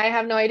 I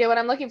have no idea what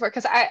I'm looking for,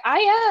 because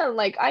I am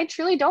like, I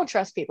truly don't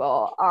trust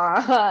people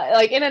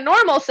like in a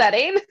normal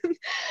setting.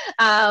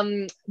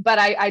 But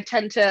I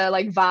tend to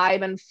like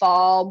vibe and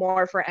fall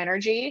more for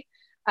energy,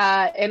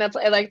 and it's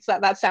like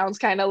that sounds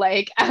kind of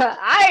like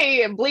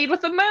I bleed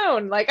with the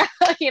moon, like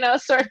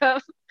sort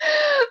of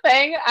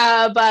thing,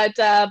 but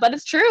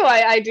it's true.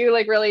 I do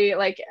like really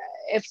like,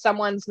 if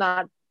someone's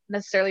not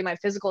necessarily my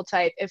physical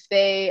type, if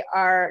they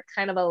are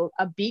kind of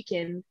a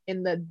beacon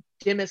in the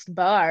dimmest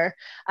bar,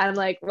 I'm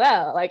like,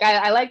 well, like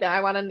I like them,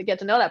 I want to get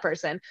to know that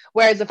person.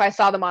 Whereas if I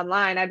saw them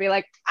online, I'd be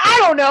like, I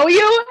don't know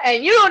you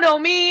and you don't know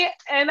me,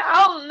 and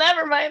I'll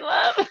never find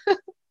love.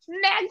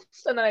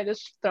 Next. And then I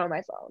just throw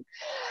my phone.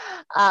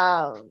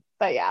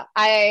 But yeah,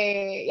 are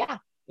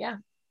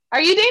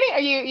you dating? Are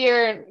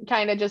you're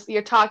kind of just,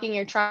 you're talking,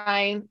 you're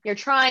trying?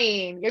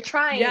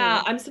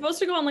 Yeah, I'm supposed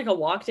to go on like a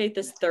walk date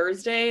this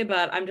Thursday,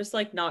 but I'm just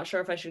like not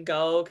sure if I should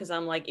go, because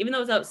I'm like, even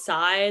though it's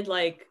outside,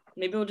 like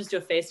maybe we'll just do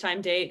a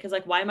FaceTime date, because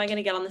like, why am I going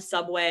to get on the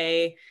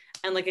subway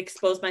and like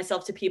expose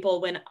myself to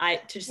people when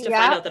to find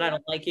out that I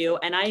don't like you,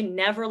 and I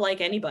never like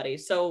anybody,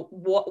 so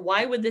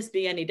why would this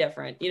be any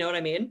different? You know what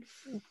I mean?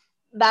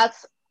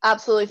 That's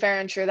absolutely fair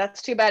and true.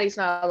 That's too bad he's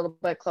not a little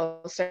bit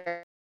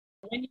closer.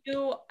 when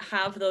you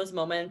have those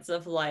moments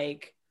of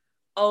like,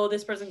 oh,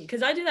 this person,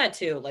 because I do that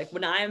too. Like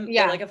when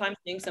Yeah. like if I'm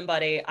seeing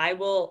somebody, I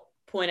will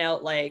point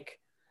out like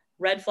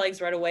red flags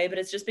right away, but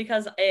it's just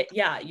because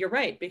yeah, you're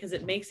right, because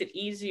it makes it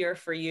easier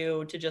for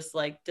you to just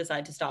like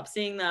decide to stop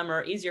seeing them,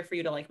 or easier for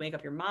you to like make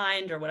up your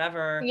mind or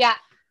whatever. Yeah.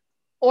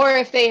 Or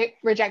if they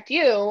reject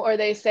you, or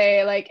they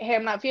say like, hey,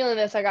 I'm not feeling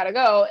this, I gotta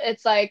go,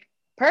 it's like,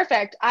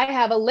 perfect, I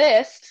have a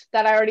list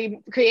that I already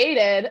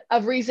created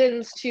of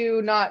reasons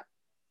to not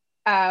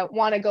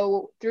want to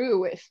go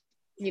through with,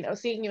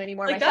 seeing you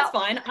anymore Like, that's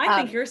myself. fine. I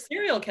think you're a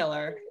serial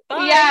killer.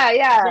 Bye. Yeah,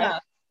 yeah. Yeah.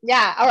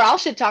 Yeah, or I'll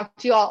should talk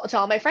to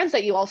all my friends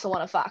that you also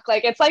want to fuck.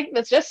 Like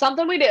it's just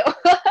something we do.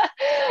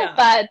 Yeah.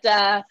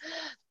 but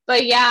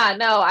but yeah,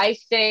 no, I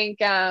think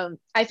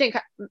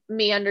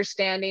me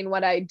understanding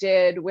what I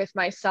did with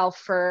myself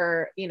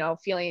for,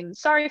 feeling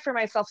sorry for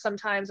myself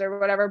sometimes or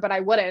whatever, but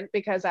I wouldn't,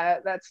 because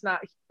that's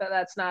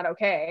not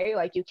okay.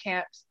 Like, you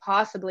can't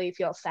possibly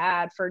feel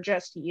sad for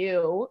just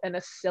you in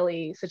a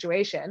silly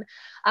situation.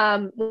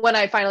 When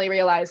I finally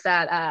realized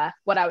that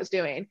what I was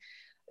doing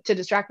to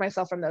distract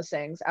myself from those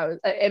things,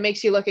 it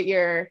makes you look at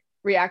your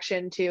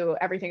reaction to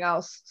everything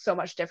else so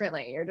much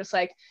differently. You're just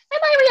like,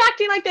 am I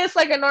reacting like this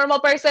like a normal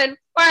person,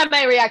 or am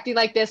I reacting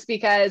like this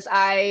because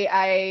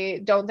I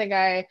don't think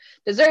I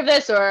deserve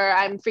this, or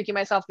I'm freaking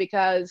myself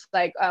because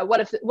like what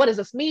does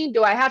this mean?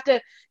 Do I have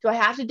to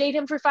date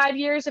him for 5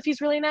 years if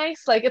he's really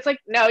nice? Like, it's like,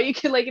 no, you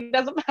can, like, it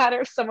doesn't matter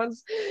if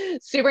someone's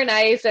super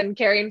nice and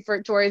caring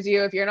towards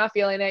you. If you're not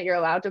feeling it, you're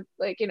allowed to,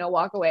 like,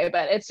 walk away.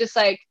 But it's just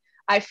like,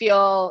 I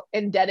feel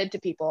indebted to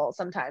people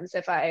sometimes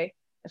if I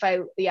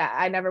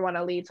never want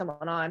to lead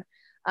someone on.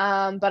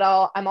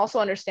 But I'm also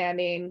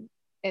understanding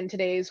in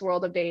today's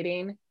world of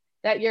dating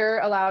that you're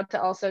allowed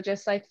to also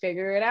just like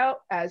figure it out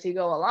as you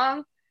go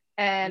along.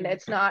 And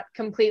it's not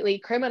completely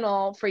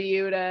criminal for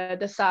you to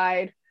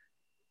decide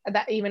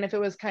that, even if it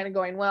was kind of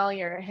going well,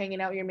 you're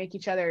hanging out, you make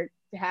each other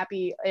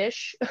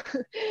happy-ish,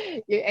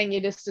 and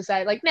you just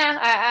decide like, nah,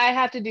 I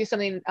have to do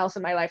something else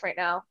in my life right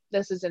now.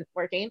 This isn't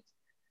working.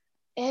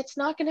 It's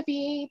not going to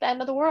be the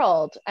end of the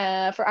world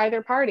for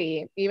either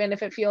party, even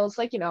if it feels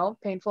like,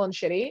 painful and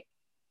shitty.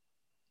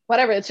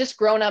 Whatever. It's just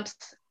grown-ups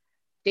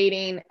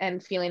dating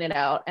and feeling it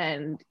out.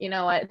 And you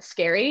know what? It's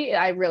scary.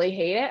 I really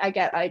hate it. I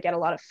get a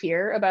lot of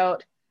fear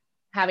about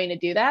having to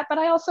do that, but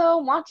I also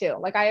want to.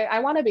 Like, I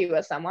want to be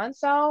with someone,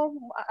 so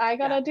I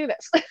gotta do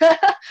this.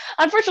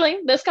 Unfortunately,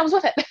 this comes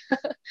with it.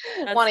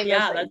 Wanting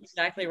those things. That's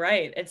exactly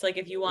right. It's like,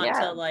 if you want Yeah.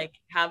 to like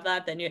have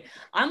that, then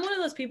I'm one of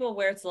those people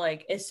where it's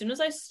like, as soon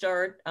as I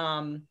start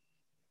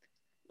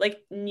like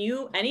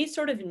any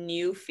sort of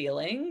new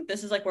feeling,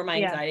 this is like where my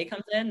Yeah. anxiety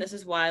comes in. This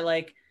is why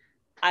like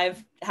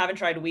haven't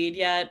tried weed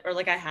yet, or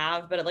like I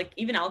have, but like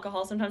even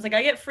alcohol sometimes, like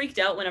I get freaked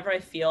out whenever I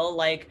feel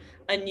like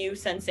a new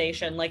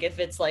sensation. Like if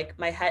it's like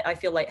my head, I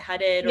feel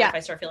lightheaded, or Yeah. if I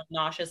start feeling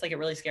nauseous, like it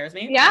really scares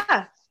me.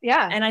 Yeah.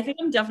 Yeah. And I think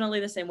I'm definitely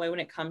the same way when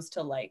it comes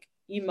to like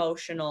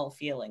emotional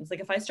feelings.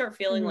 Like if I start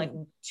feeling like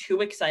too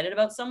excited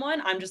about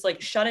someone, I'm just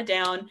like, shut it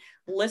down,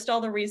 list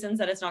all the reasons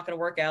that it's not going to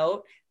work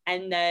out,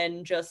 and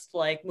then just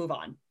like move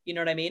on. You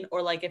know what I mean?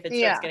 Or like if it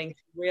starts getting too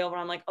real, where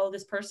I'm like, oh,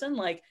 this person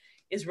like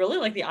is really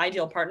like the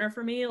ideal partner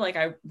for me. Like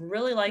I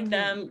really like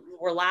them.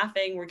 We're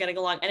laughing, we're getting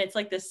along. And it's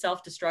like this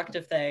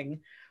self-destructive thing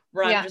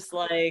where I'm just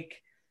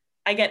like,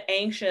 I get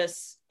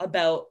anxious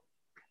about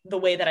the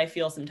way that I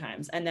feel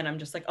sometimes. And then I'm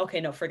just like, okay,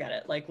 no, forget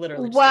it. Like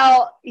literally.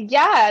 Well,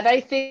 yeah, and I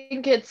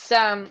think it's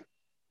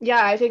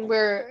I think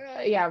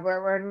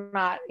we're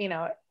not,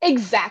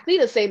 exactly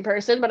the same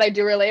person, but I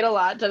do relate a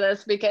lot to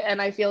this, because, and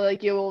I feel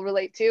like you will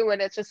relate too, when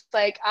it's just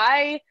like,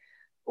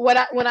 when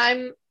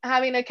I'm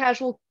having a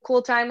casual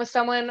cool time with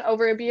someone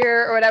over a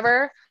beer or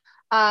whatever,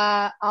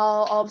 I'll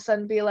all of a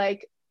sudden be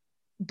like,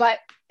 but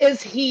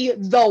is he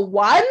the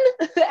one?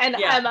 and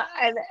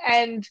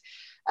and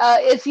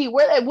is he,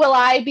 will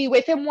I be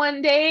with him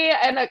one day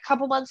and a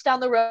couple months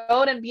down the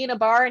road and be in a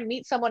bar and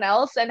meet someone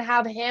else and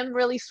have him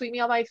really sweep me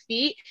on my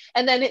feet,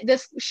 and then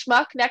this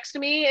schmuck next to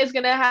me is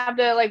gonna have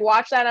to like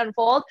watch that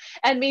unfold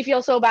and me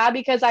feel so bad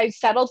because I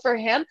settled for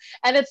him?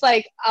 And it's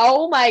like,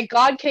 oh my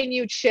god, can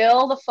you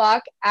chill the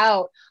fuck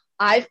out?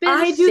 I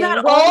do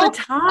that all the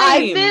time.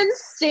 I've been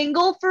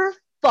single for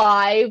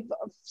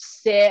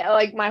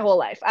like my whole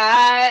life.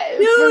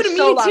 Dude, me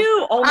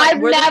too. Oh my,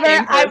 we're the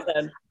same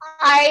person.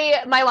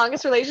 My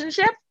longest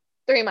relationship,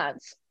 3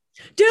 months.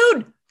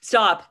 Dude,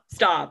 stop.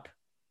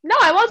 No,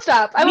 I won't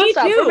stop. I won't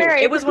stop. We're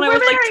married. It was when I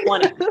was like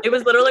 20. It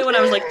was literally when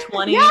I was like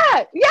 20.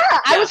 Yeah.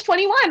 I was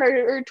 21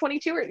 or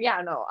 22 or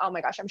no. Oh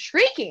my gosh, I'm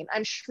shrieking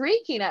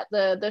at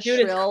the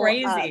Dude, shrill.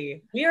 It's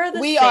crazy. We are the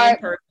same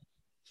person.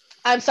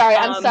 I'm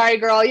sorry,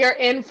 girl. You're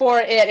in for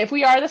it. If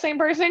we are the same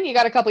person, you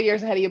got a couple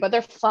years ahead of you, but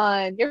they're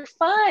fun. You're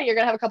fun. You're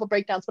gonna have a couple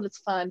breakdowns, but it's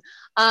fun.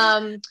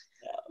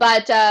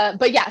 But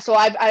yeah, so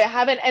I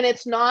haven't, and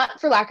it's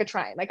not for lack of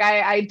trying. Like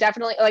I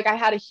definitely, like, I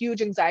had a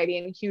huge anxiety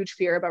and a huge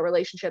fear about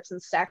relationships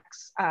and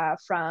sex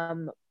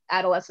from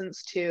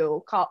adolescence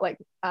to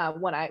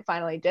when I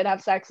finally did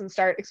have sex and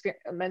start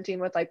experimenting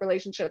with like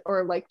relationship,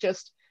 or like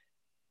just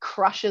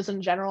crushes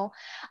in general.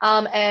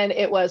 And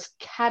it was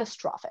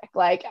catastrophic.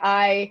 Like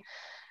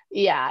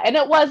yeah, and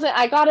it wasn't,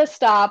 I gotta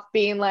stop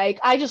being like,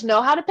 I just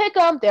know how to pick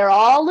them, they're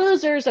all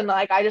losers, and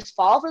like I just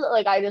fall for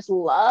like I just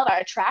love, I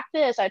attract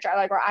this, I try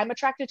like, or I'm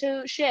attracted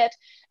to shit.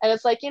 And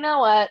it's like, you know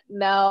what,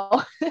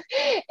 no.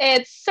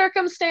 It's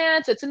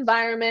circumstance, it's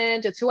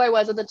environment, it's who I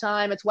was at the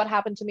time, it's what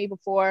happened to me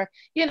before,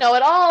 you know,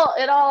 it all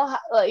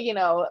you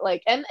know,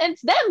 like, and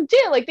it's them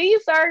too, like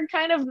these are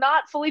kind of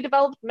not fully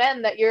developed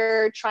men that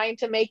you're trying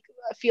to make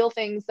feel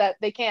things that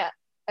they can't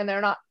and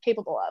they're not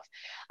capable of.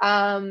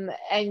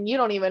 And you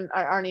don't even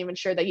aren't even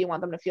sure that you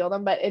want them to feel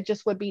them, but it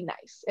just would be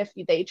nice if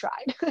they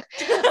tried.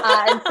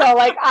 And so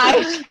like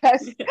I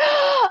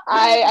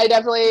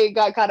definitely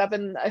got caught up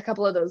in a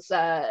couple of those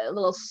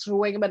little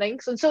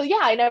swing-a-dinks. And so yeah,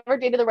 I never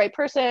dated the right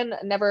person,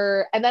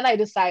 never. And then I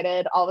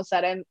decided all of a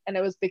sudden, and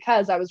it was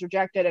because I was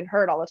rejected and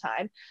hurt all the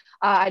time,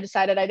 I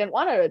decided I didn't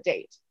want to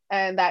date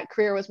and that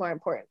career was more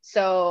important.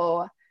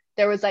 So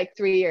there was like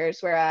 3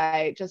 years where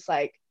I just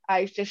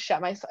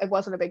shut myself. It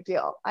wasn't a big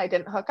deal. I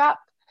didn't hook up.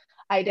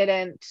 I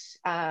didn't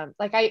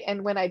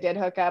and when I did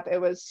hook up, it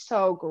was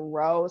so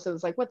gross. It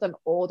was like with an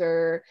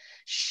older,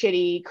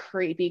 shitty,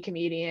 creepy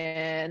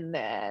comedian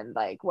and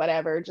like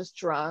whatever, just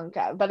drunk.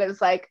 But it was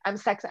like,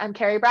 I'm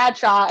Carrie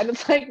Bradshaw. And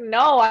it's like,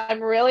 no,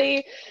 I'm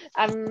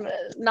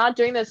not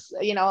doing this,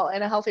 you know,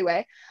 in a healthy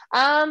way.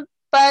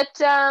 But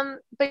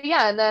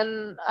yeah, and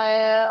then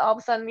all of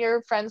a sudden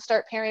your friends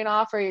start pairing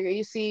off, or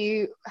you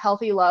see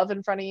healthy love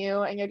in front of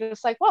you, and you're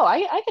just like, whoa,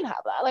 I can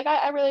have that. Like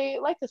I really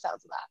like the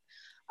sounds of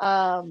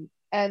that.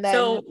 And then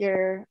So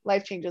your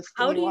life changes.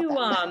 how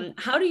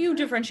do you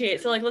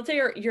differentiate? So like, let's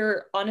say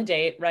you're on a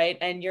date, right?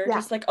 And you're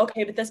just like,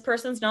 okay, but this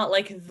person's not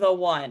like the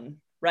one,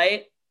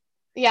 right?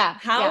 Yeah.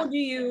 How do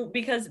you,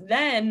 because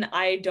then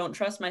I don't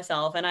trust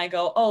myself and I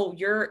go, oh,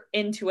 your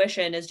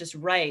intuition is just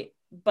right.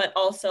 But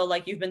also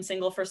like you've been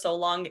single for so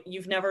long,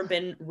 you've never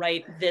been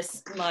right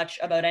this much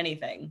about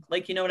anything.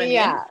 Like, you know what I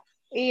mean?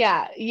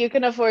 Yeah, you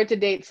can afford to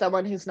date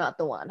someone who's not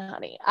the one,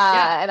 honey.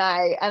 Yeah.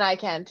 And I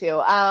can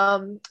too.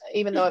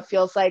 Even though it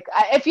feels like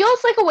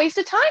a waste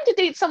of time to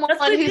date someone That's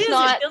what it who's is.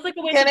 not It feels like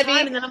a waste gonna of time.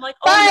 be. And then I'm like,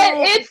 But oh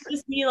no, it's it's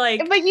just me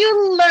like. but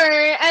you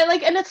learn,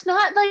 and it's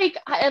not like,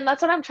 and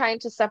that's what I'm trying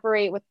to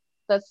separate with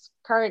this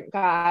current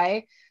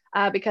guy,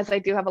 because I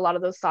do have a lot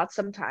of those thoughts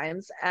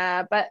sometimes.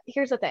 But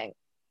here's the thing,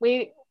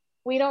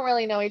 we don't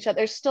really know each other.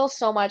 There's still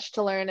so much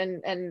to learn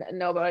and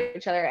know about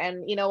each other.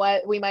 And you know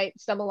what? We might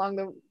stumble along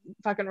the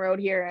fucking road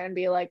here and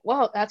be like,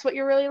 whoa, that's what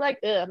you're really like?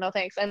 Ugh, no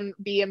thanks. And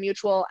be a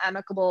mutual,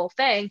 amicable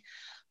thing.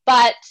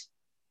 But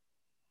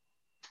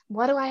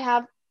what do I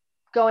have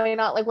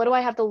going on? Like, what do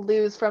I have to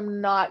lose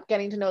from not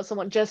getting to know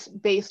someone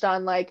just based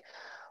on like,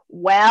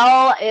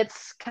 well,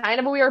 it's kind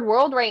of a weird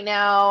world right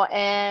now.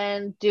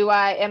 And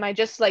am I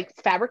just like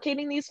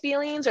fabricating these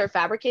feelings or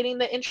fabricating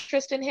the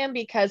interest in him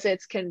because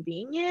it's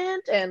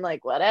convenient and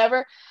like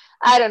whatever?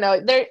 I don't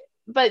know.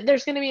 But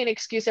there's going to be an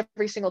excuse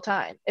every single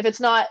time. If it's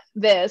not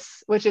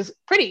this, which is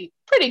pretty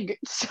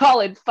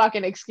solid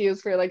fucking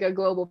excuse for like a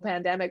global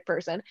pandemic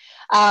person.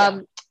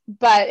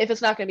 But if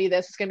it's not going to be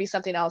this, it's going to be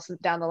something else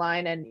down the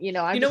line. And, you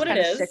know, I'm just kind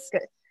of sick.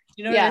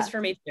 You know what it is for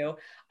me too?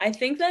 I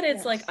think that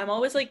it's like, I'm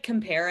always like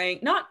comparing,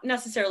 not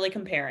necessarily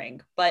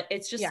comparing, but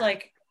it's just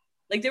like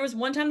there was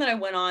one time that I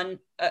went on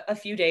a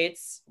few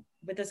dates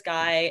with this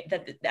guy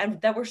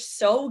that were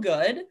so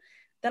good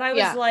that I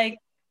was like,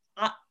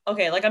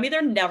 okay, like I'm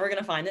either never going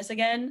to find this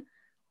again,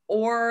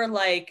 or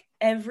like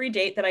every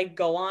date that I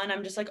go on,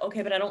 I'm just like,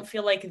 okay, but I don't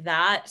feel like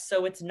that.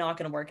 So it's not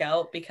going to work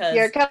out because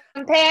you're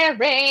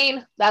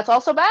comparing. That's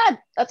also bad.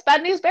 That's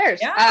bad news bears.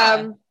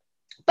 Yeah.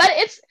 But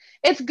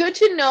it's good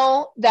to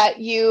know that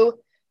you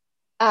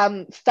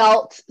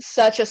felt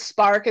such a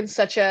spark and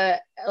such a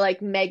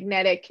like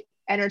magnetic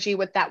energy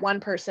with that one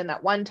person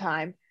at one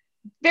time.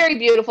 Very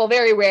beautiful,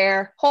 very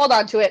rare. Hold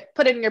on to it,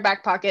 put it in your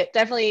back pocket.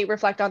 Definitely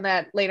reflect on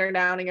that later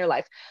down in your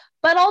life.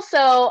 But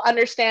also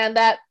understand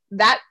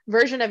that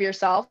version of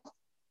yourself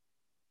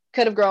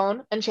could have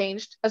grown and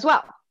changed as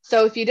well.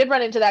 So if you did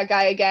run into that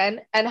guy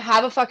again and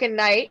have a fucking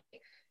night,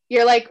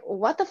 you're like,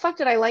 what the fuck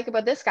did I like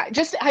about this guy?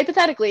 Just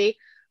hypothetically,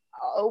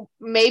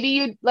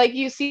 maybe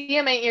you see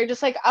him and you're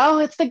just like, oh,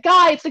 it's the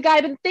guy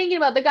I've been thinking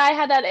about. The guy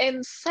had that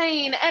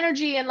insane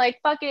energy and like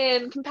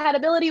fucking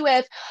compatibility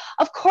with.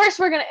 Of course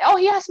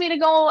he asked me to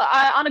go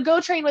on a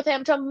go train with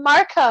him to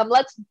Markham.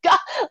 Let's go,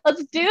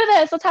 let's do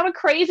this, let's have a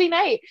crazy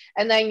night.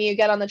 And then you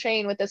get on the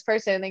train with this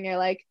person and you're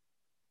like,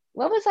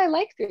 what was I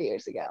like 3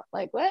 years ago?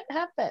 Like, what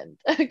happened?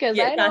 Because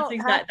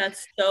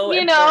that's so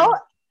you important. know.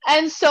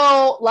 And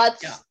so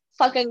let's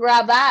fucking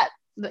grab that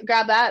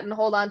and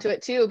hold on to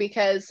it too,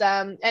 because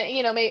and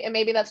you know,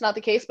 maybe that's not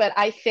the case, but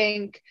I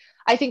think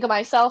of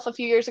myself a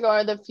few years ago,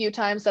 or the few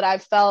times that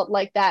I've felt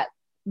like that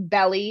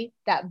belly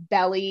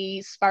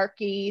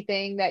sparky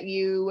thing that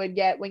you would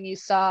get when you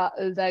saw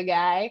the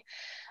guy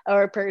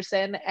or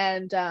person,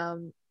 and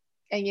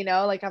and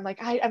like I'm like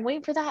I'm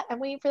waiting for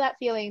that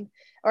feeling,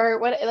 or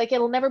what, like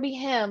it'll never be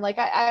him, like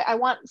I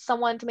want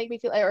someone to make me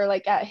feel, or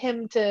like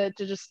him to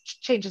just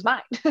change his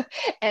mind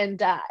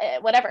and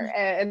whatever,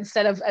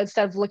 instead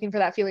of looking for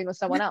that feeling with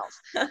someone else,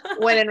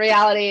 when in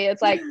reality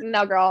it's like,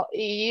 no girl,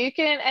 you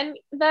can, and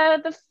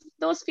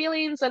those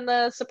feelings and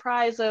the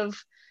surprise of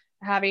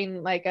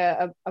having like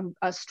a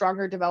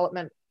stronger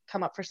development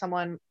come up for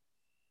someone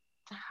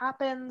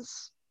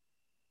happens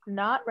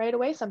not right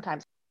away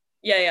sometimes.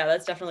 Yeah,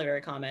 that's definitely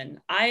very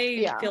common.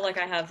 I feel like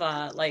I have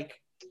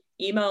like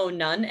emo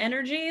nun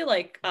energy.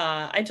 Like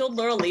I told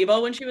Laura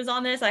Lebo when she was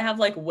on this, I have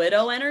like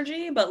widow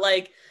energy, but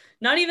like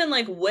not even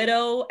like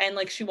widow and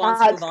like she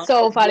wants to move on.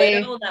 So funny.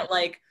 Widow that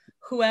like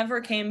whoever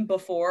came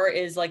before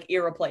is like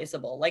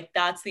irreplaceable. Like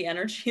that's the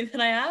energy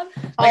that I have.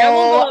 Like I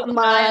won't go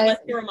outside unless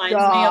it reminds me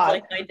of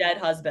like my dead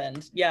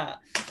husband. Yeah.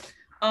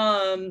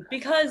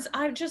 Because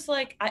I'm just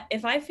like,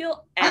 if I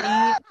feel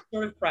any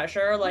sort of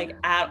pressure like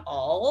at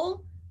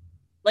all,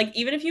 like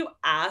even if you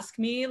ask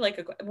me,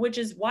 like, which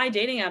is why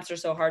dating apps are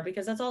so hard,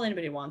 because that's all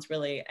anybody wants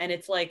really. And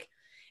it's like,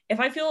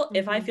 if I feel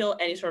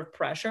any sort of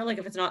pressure, like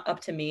if it's not up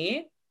to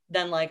me,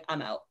 then like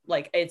I'm out.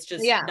 Like it's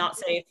just not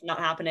safe, not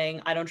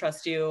happening. I don't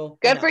trust you.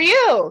 Good for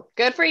you.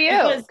 Good for you.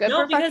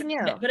 Fucking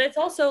you. But it's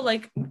also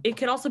like, it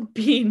could also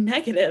be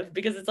negative,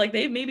 because it's like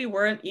they maybe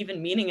weren't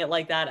even meaning it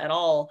like that at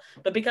all.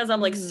 But because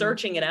I'm like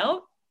searching it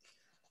out.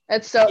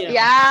 It's so,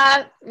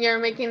 you're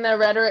making the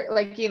rhetoric,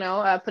 like,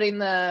 putting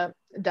the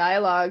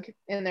dialogue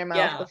in their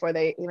mouth before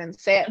they even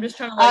say it. I'm just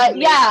trying to like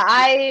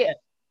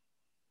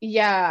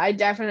I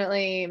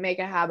definitely make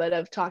a habit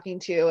of talking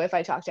to, if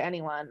I talk to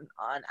anyone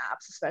on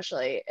apps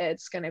especially,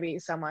 it's going to be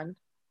someone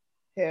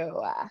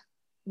who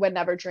would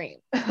never dream.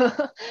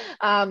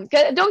 Don't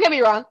get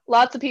me wrong,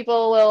 lots of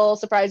people will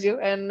surprise you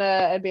and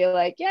be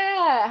like,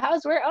 yeah,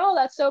 how's work? Oh,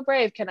 that's so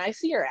brave, can I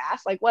see your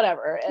ass, like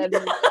whatever. And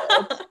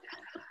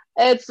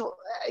it's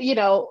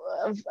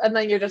and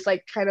then you're just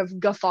like kind of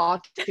guffaw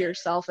to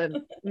yourself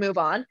and move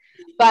on.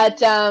 But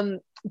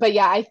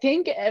yeah, I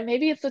think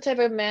maybe it's the type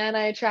of man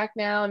I attract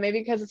now, and maybe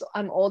because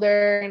I'm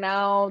older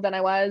now than I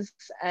was,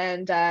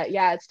 and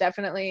it's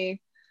definitely,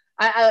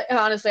 I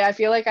honestly, I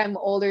feel like I'm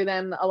older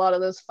than a lot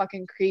of those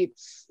fucking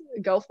creeps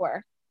go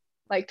for.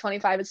 Like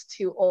 25 is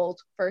too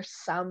old for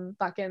some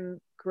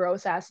fucking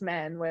gross ass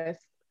men with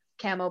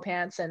camo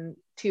pants and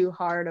too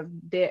hard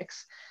of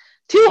dicks.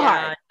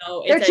 Hard.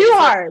 No, they're too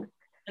hard.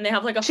 And they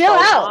have like a chill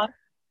out.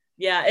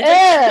 Yeah, it's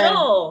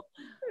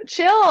like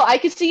chill. I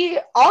could see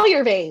all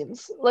your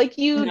veins. Like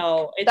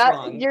No, it's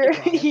wrong.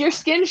 Your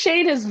skin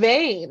shade is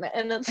vein,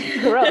 and that's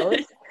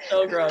gross.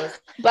 So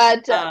gross.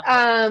 But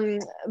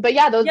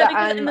yeah, those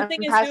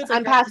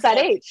I'm past that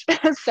age,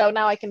 so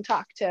now I can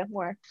talk to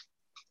more.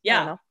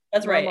 Yeah,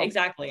 that's right,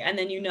 exactly. And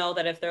then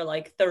that if they're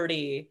like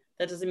 30,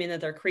 that doesn't mean that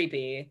they're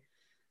creepy.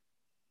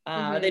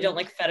 They don't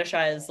like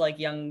fetishize like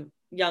young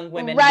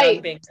women,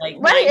 right? Being, like,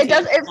 right. It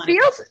does. It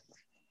feels.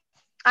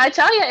 I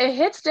tell you, it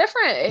hits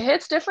different. It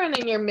hits different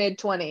in your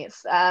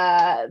mid-20s.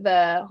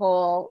 The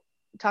whole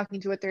talking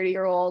to a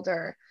 30-year-old,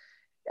 or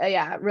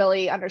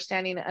really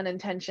understanding an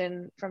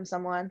intention from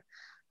someone.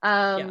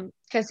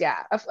 Because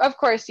of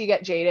course you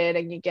get jaded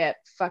and you get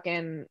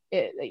fucking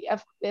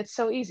it's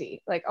so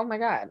easy. Like, oh my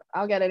god,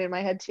 I'll get it in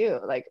my head too.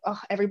 Like, oh,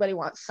 everybody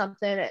wants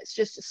something. It's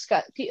just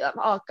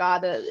oh god,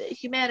 the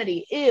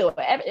humanity, ew.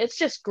 It's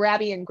just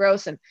grabby and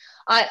gross, and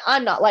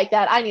I'm not like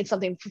that. I need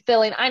something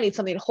fulfilling. I need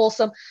something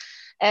wholesome.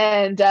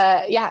 And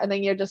and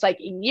then you're just like,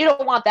 you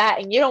don't want that,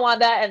 and you don't want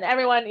that, and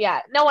everyone,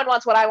 no one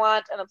wants what I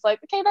want. And it's like,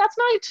 okay, that's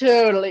not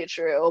totally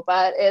true,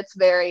 but it's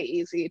very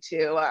easy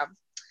to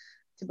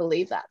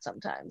believe that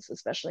sometimes,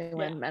 especially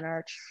when men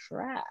are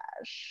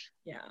trash.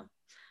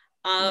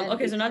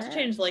 Okay, so not to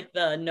change like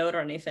the note or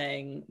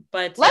anything,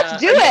 but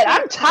let's do it.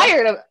 I'm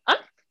tired of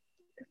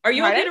Are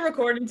you okay to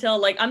record until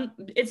like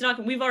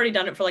we've already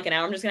done it for like an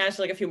hour. I'm just gonna ask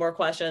you like a few more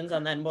questions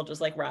and then we'll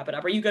just like wrap it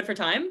up. Are you good for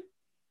time?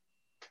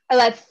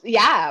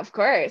 Of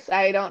course.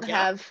 I don't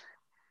have,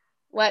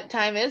 what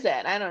time is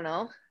it? I don't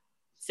know.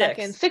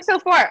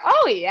 6:04.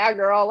 Oh yeah,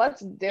 girl,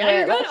 let's do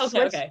it. You're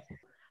good? Okay.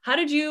 How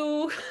did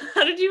you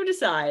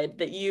decide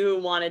that you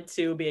wanted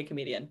to be a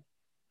comedian?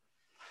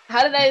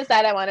 How did I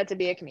decide I wanted to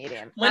be a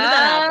comedian? When did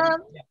that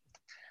happen?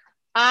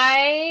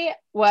 I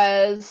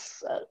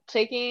was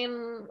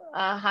taking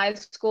a high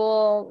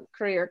school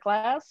career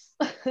class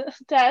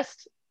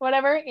test,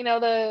 whatever,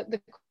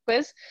 the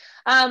quiz.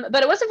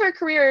 But it wasn't for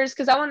careers,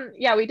 because that one,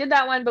 we did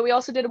that one, but we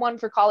also did one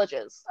for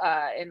colleges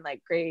in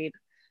like grade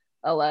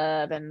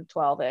 11,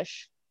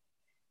 12-ish.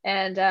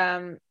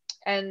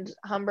 And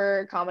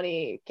Humber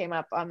Comedy came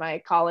up on my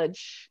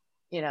college,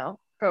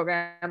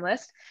 program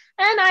list.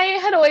 And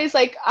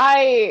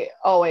I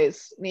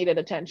always needed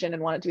attention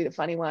and wanted to be the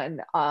funny one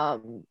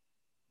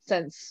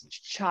since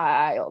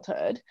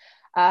childhood.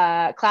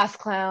 Class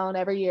clown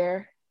every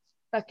year.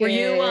 Were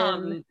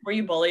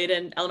you bullied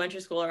in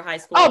elementary school or high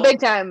school? Oh, big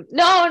time.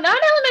 No, not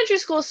elementary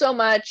school so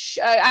much.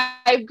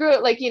 I grew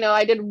up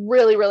I did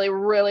really, really,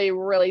 really,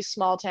 really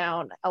small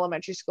town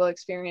elementary school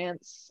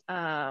experience.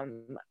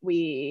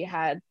 We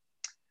had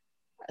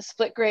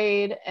split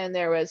grade, and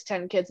there was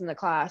 10 kids in the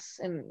class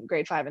in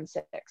grade 5 and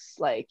 6.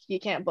 Like, you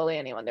can't bully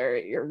anyone,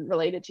 you're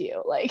related to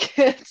you. Like,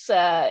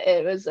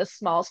 it was a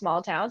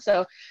small town,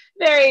 so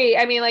very,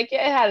 I mean, like, it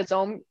had its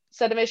own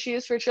set of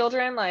issues for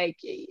children. Like,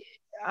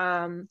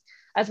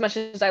 as much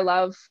as I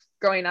love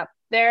growing up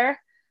there,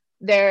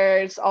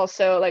 there's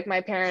also, like,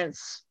 my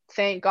parents,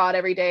 thank God,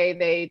 every day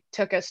they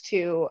took us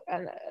to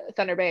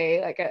Thunder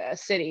Bay, like a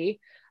city,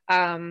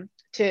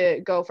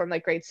 to go from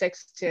like grade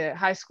 6 to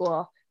high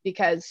school,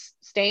 because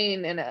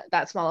staying in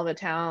that small of a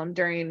town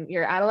during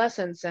your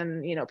adolescence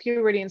and, you know,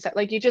 puberty and stuff,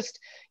 like,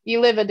 you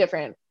live a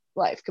different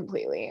life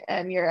completely,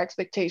 and your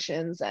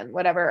expectations and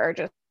whatever are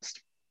just,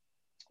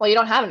 well, you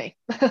don't have any.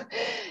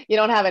 You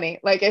don't have any.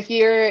 Like, if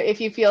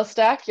you feel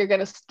stuck, you're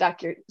gonna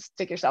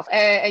stick yourself,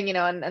 and you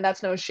know, and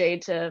that's no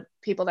shade to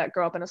people that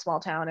grow up in a small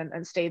town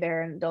and stay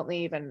there and don't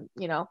leave, and,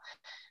 you know,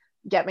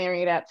 get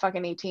married at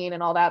fucking 18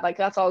 and all that. Like,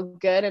 that's all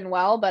good and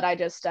well, but I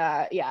just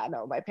yeah,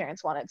 no, my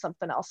parents wanted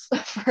something else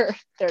for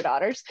their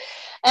daughters.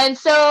 And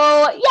so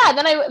yeah,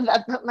 then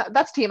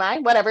that's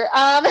TMI, whatever.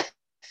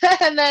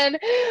 And then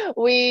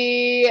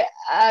we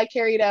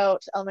carried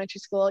out elementary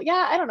school.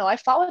 Yeah, I don't know, I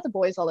fought with the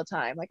boys all the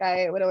time. Like,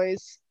 I would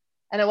always,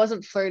 and it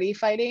wasn't flirty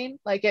fighting.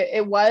 Like,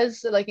 it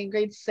was like in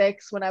grade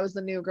 6 when I was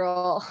the new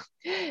girl.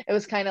 It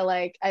was kind of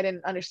like, I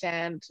didn't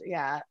understand.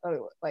 Yeah,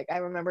 like, I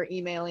remember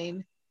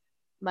emailing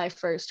my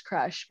first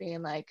crush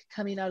being like,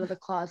 coming out of the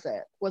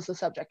closet was the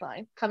subject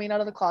line. Coming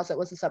out of the closet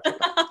was the subject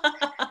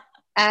line.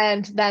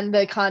 And then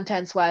the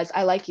contents was,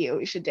 I like you,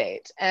 we should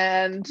date.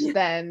 And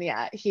then,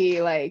 yeah,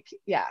 he, like,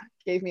 yeah,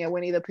 gave me a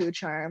Winnie the Pooh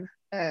charm,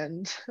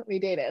 and we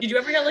dated. Did you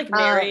ever get like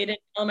married in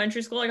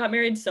elementary school? I got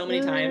married so many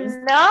times.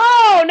 No,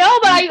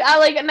 but I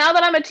like, now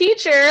that I'm a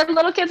teacher,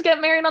 little kids get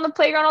married on the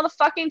playground all the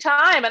fucking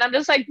time, and I'm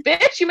just like,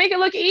 bitch, you make it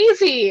look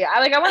easy.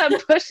 I want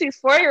to push these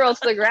 4-year-olds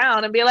to the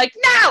ground and be like,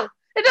 no,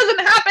 it doesn't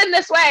happen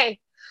this way.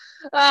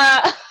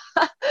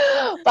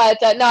 But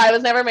no, I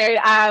was never married.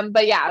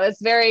 But yeah, I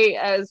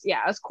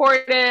was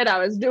courted. I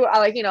was doing,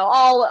 like, you know,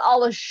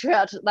 all the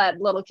shit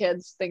that little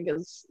kids think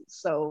is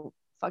so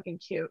fucking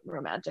cute and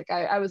romantic.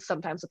 I was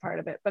sometimes a part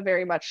of it, but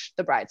very much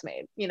the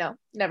bridesmaid, you know,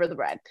 never the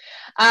bride.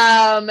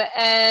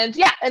 And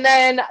yeah, and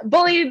then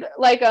bullied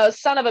like a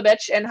son of a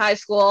bitch in high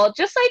school,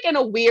 just like in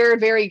a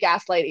weird, very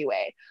gaslighty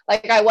way.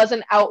 Like, I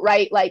wasn't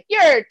outright like,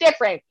 you're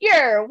different,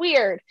 you're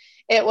weird.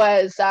 It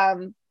was,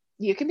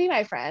 you can be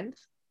my friend.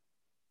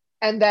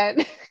 And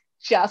then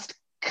just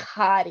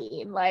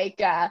cutting, like,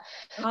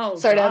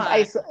 sort of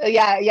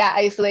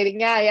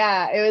isolating.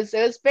 Yeah. It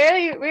was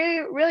really, really,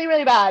 really,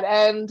 really bad.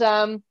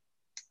 And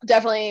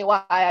definitely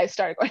why I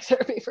started going to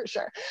therapy, for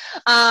sure.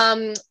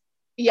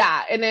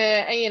 Yeah,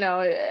 and you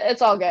know,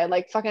 it's all good.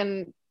 Like,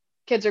 fucking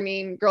kids are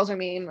mean, girls are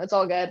mean, it's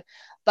all good.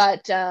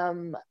 But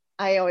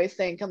I always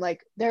think, I'm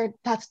like,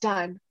 that's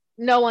done.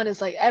 No one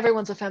is like,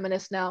 everyone's a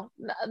feminist now.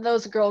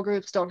 Those girl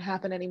groups don't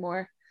happen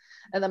anymore.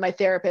 And then my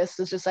therapist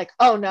is just like,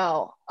 oh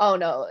no,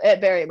 it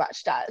very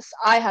much does.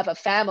 I have a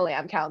family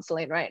I'm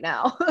counseling right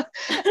now.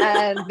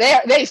 And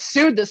they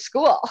sued the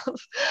school.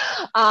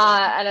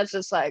 And it's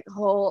just like,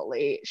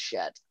 holy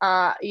shit.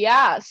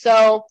 Yeah,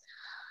 so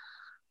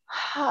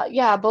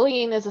yeah,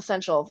 bullying is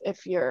essential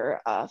if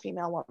you're a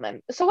female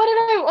woman. So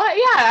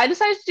I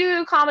decided to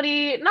do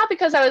comedy, not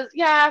because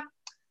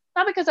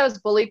I was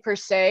bullied per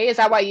se. Is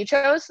that why you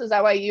chose? Is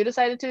that why you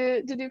decided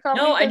to do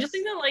comedy? No, I just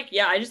think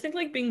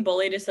that being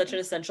bullied is such an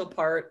essential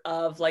part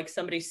of like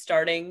somebody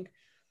starting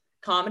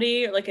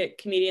comedy, like a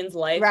comedian's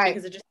life, right?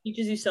 Because it just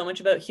teaches you so much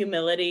about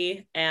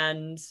humility,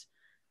 and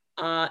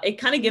it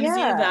kind of gives you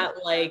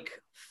that, like,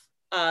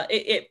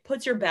 it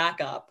puts your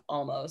back up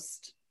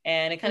almost,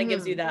 and it kind of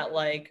gives you that,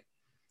 like,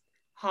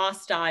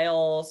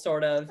 hostile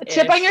sort of a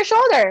chip on your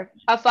shoulder,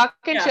 a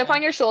fucking chip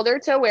on your shoulder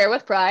to wear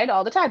with pride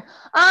all the time.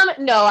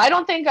 No, I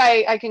don't think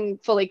I can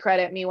fully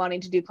credit me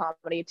wanting to do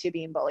comedy to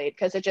being bullied,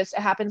 because it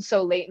happened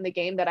so late in the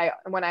game that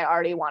when I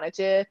already wanted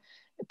to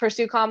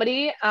pursue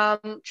comedy,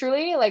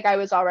 truly, like, I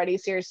was already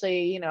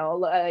seriously, you know,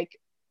 like,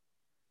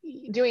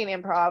 doing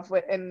improv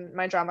in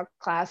my drama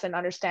class and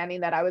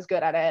understanding that I was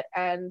good at it.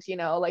 And, you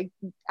know, like,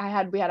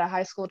 we had a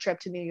high school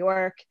trip to New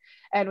York,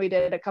 and we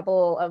did a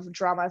couple of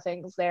drama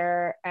things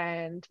there,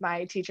 and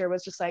my teacher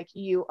was just like,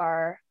 you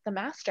are the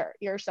master,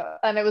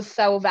 and it was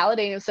so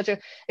validating. It was such an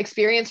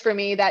experience for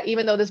me that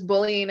even though this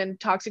bullying and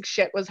toxic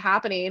shit was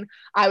happening,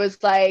 I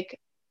was like,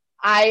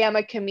 I am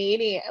a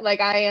comedian.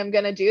 Like, I am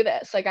gonna do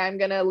this. Like, I'm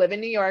gonna live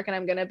in New York, and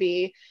I'm gonna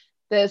be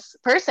this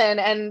person.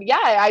 And yeah,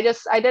 I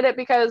did it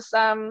because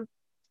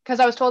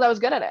I was told I was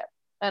good at it,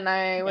 and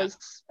I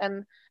was,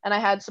 and I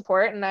had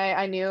support, and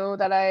I knew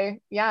that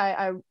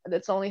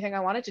that's the only thing I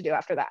wanted to do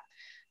after that.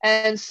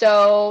 And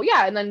so,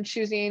 yeah, and then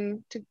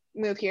choosing to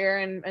move here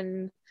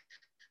and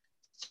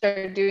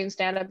start doing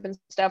stand-up and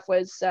stuff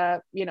was,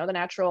 you know, the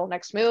natural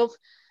next move.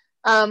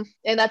 And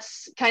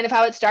that's kind of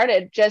how it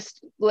started,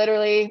 just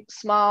literally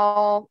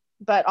small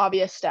but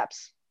obvious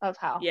steps of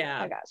how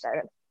I got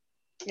started.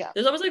 Yeah.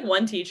 There's always like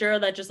one teacher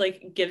that just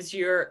like gives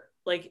you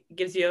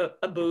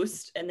a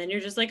boost, and then you're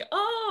just like,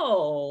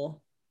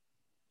 oh.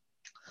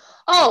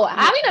 Oh,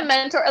 having a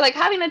mentor, like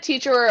having a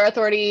teacher or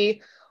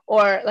authority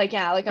or like,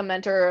 yeah, like a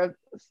mentor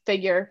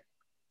figure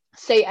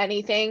say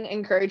anything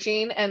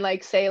encouraging and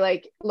like say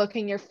like look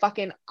in your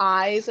fucking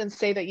eyes and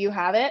say that you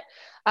have it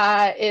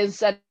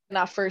is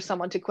enough for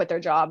someone to quit their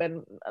job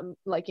and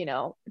like, you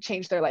know,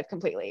 change their life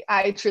completely.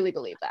 I truly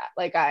believe that.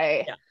 Like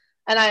Yeah.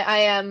 I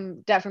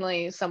am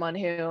definitely someone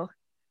who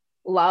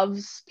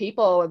loves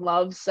people and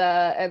loves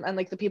and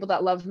like the people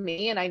that love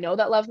me and I know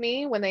that love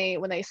me when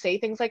they say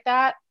things like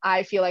that,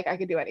 I feel like I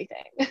could do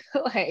anything.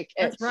 Like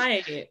That's it's,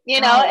 right.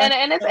 you know, Oh,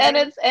 that's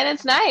and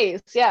it's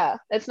nice. Yeah,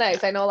 it's nice.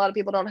 yeah. I know a lot of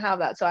people don't have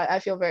that, so I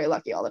feel very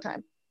lucky all the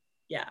time.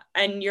 Yeah.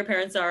 And your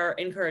parents are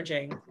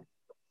encouraging.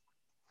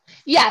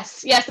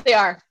 Yes, they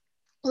are.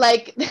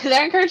 Like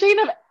they're encouraging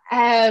of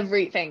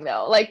everything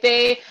though. Like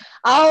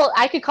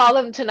I could call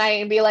them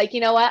tonight and be like, you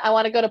know what, I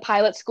want to go to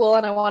pilot school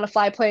and I want to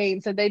fly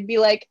planes, and they'd be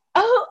like,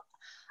 oh,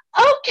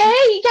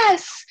 okay,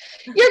 yes,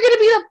 you're gonna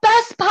be the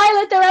best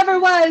pilot there ever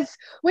was.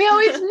 We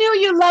always knew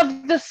you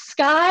loved the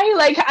sky.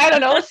 Like, I don't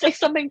know, say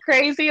something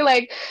crazy.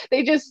 Like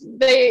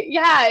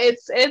yeah,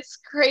 it's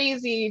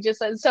crazy.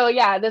 Just so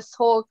yeah, this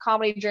whole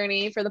comedy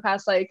journey for the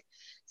past like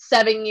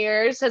 7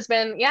 years has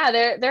been,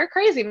 yeah, they're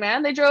crazy,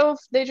 man. They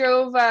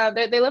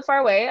live far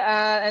away,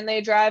 and they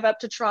drive up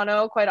to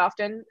Toronto quite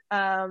often,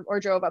 or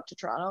drove up to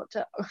Toronto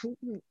to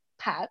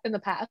in the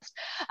past,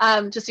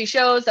 to see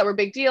shows that were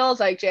big deals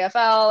like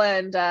JFL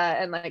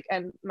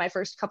and my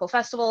first couple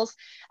festivals.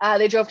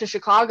 They drove to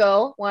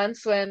Chicago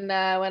once when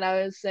I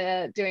was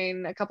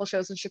doing a couple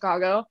shows in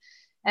Chicago,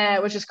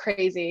 which is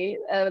crazy.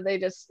 They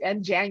just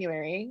in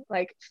January,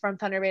 like from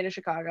Thunder Bay to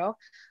Chicago.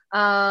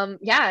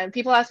 Yeah, and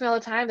people ask me all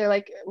the time. They're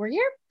like, "Were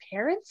your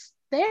parents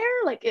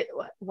there? Like,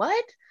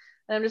 what?"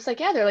 And I'm just like,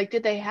 yeah. They're like,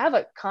 did they have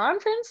a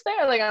conference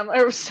there, like,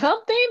 or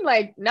something?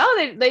 Like, no,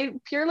 they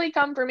purely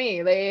come for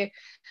me.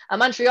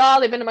 Montreal.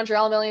 They've been to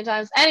Montreal a million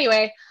times.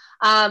 Anyway,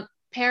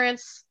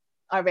 parents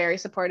are very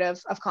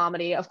supportive of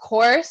comedy. Of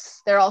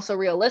course, they're also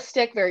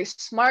realistic, very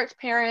smart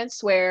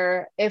parents,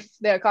 where if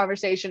the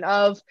conversation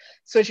of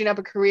switching up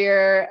a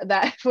career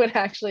that would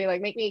actually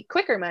like make me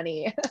quicker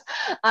money,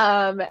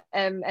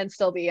 and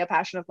still be a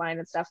passion of mine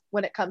and stuff,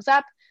 when it comes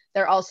up,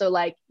 they're also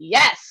like,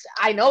 yes,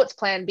 I know it's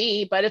plan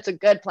B, but it's a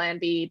good plan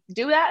B.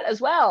 Do that as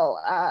well.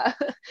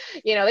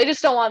 You know, they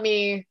just don't want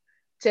me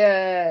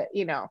to,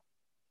 you know,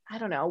 I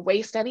don't know,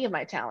 waste any of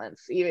my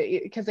talents,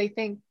 because they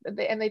think,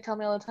 and they tell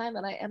me all the time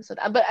that I am so,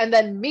 and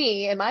then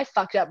me and my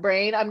fucked up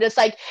brain, I'm just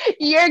like,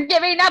 you're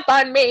giving up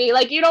on me.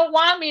 Like, you don't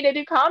want me to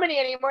do comedy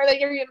anymore.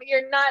 Like,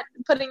 you're not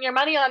putting your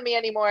money on me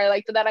anymore.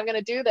 Like, that I'm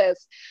going to do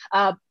this.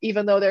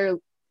 Even though they're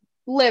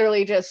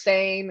literally just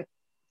saying,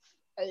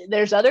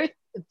 there's other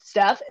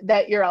stuff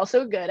that you're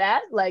also good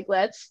at. Like,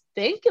 let's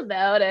think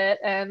about it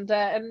and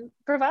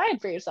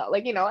provide for yourself.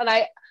 Like, you know, and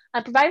I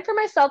provide for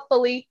myself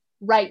fully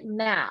right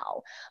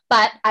now,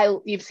 but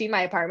you've seen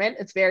my apartment,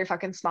 it's very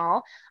fucking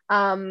small,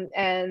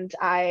 and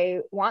I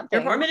want Your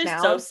things apartment is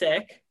now. so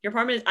sick. Your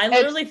apartment is, I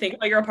literally think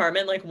about your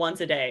apartment like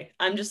once a day.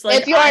 I'm just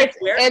like,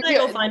 where can I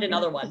go find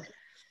another one?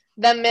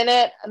 The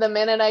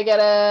minute I get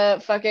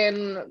a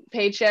fucking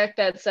paycheck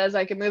that says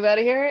I can move out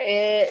of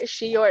here,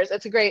 she yours.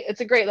 It's a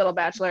great little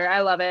bachelor.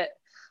 I love it.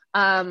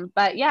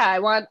 But yeah, I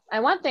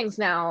want things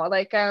now,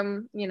 like,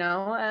 you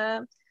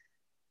know,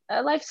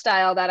 a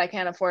lifestyle that I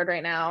can't afford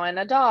right now, and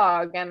a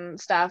dog and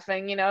stuff,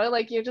 and, you know,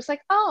 like, you're just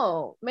like,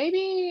 oh,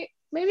 maybe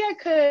I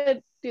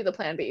could do the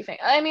plan B thing.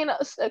 I mean,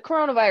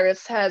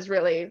 coronavirus has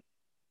really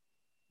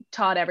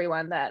taught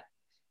everyone that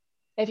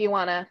if you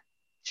want to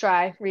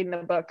try reading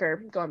a book or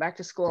going back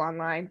to school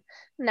online,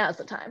 now's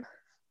the time.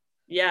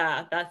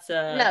 Yeah, that's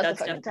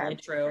definitely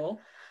true.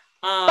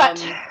 But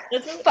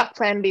fuck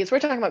plan Bs. We're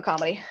talking about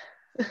comedy.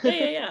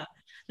 Yeah.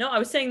 No, I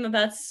was saying that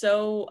that's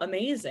so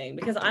amazing,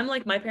 because I'm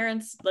like, my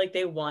parents, like,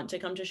 they want to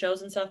come to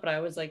shows and stuff, but I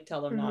always like tell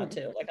them not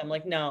to. Like, I'm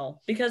like, no,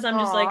 because I'm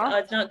just like,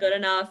 it's not good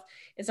enough.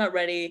 It's not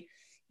ready,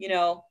 you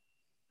know,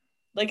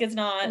 like, it's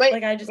not,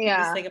 like, I just get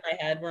this thing in my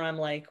head where I'm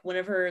like,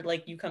 whenever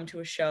like you come to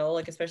a show,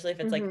 like, especially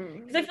if it's like,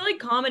 because I feel like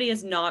comedy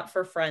is not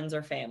for friends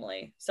or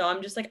family. So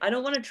I'm just like, I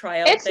don't want to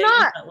try out things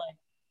not. that, like,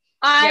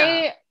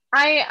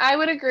 I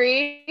would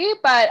agree,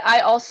 but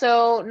I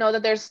also know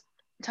that there's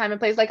time and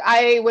place. Like,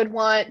 I would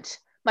want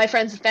my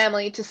friends and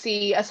family to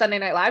see a Sunday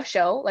Night Live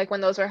show, like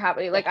when those were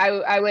happening. Like,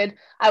 I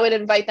would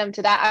invite them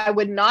to that. I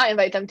would not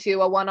invite them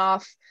to a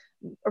one-off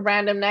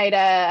random night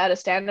at a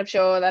stand-up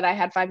show that I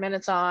had 5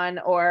 minutes on,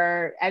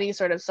 or any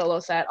sort of solo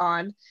set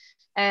on.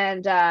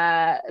 And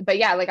but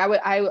yeah, like,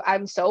 I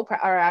was so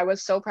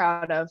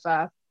proud of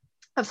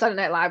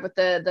Sunday Night Live, with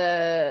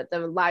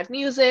the live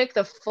music.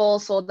 The full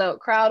sold out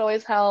crowd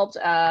always helped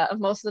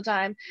most of the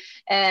time,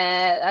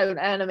 and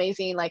an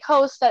amazing like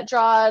host that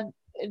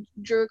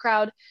drew a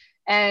crowd,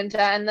 and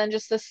then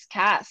just this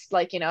cast.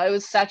 Like, you know, it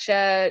was such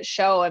a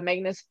show, a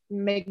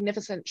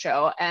magnificent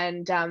show.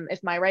 And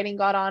if my writing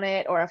got on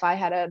it, or if I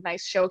had a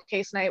nice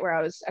showcase night where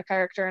I was a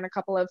character in a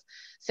couple of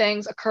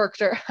things, I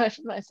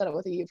said it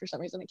with a U for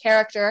some reason, a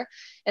character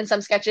in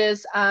some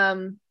sketches,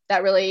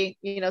 that really,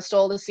 you know,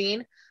 stole the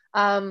scene.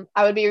 I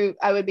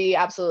would be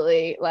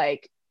absolutely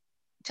like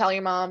tell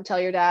your mom, tell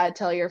your dad,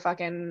 tell your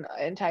fucking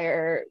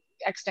entire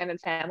extended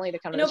family to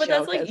come to the but show,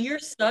 that's like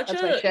because that's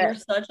my you're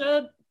shit. such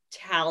a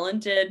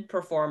talented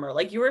performer.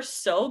 Like you are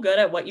so good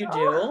at what you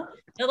do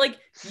that like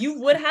you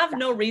would have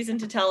no reason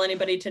to tell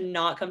anybody to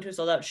not come to a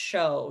sold out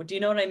show. Do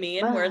you know what I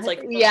mean? Where it's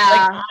like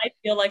Yeah. I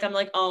feel like I'm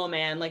like, oh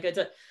man, like it's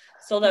a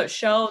sold out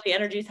show, the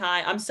energy's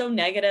high. I'm so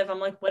negative. I'm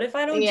like, what if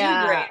I don't do great?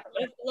 Yeah.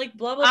 What if like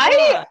blah blah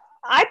I blah?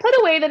 I put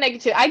away the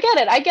negative. I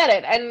get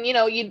it. And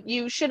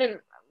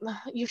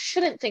you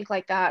shouldn't think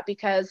like that,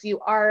 because you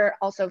are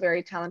also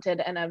very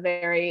talented and a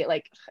very,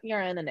 like, you're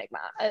an enigma.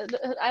 I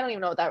don't even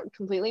know what that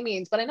completely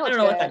means, but I know I it's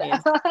don't know what good.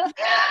 that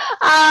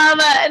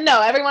means.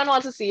 No, everyone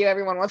wants to see you.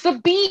 Everyone wants to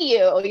be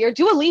you. You're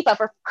Dua Lipa,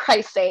 for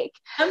Christ's sake.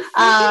 I'm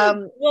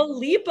fucking Dua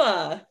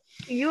Lipa.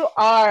 You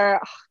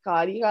are, oh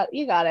God, you got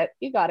it.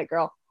 You got it,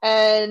 girl.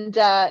 And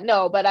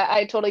no, but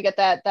I totally get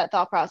that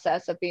thought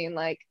process of being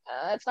like,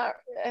 it's not,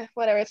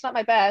 whatever, it's not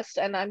my best,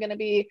 and I'm gonna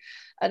be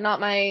not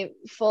my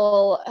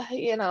full,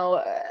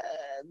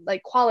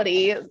 like,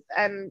 quality.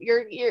 And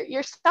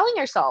you're selling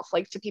yourself,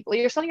 like, to people.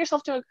 You're selling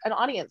yourself to an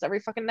audience every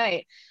fucking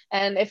night.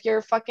 And if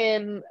your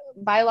fucking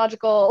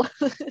biological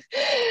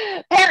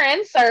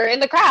parents are in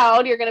the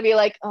crowd, you're gonna be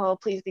like, oh,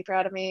 please be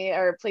proud of me,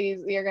 or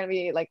please, you're gonna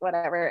be like,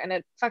 whatever, and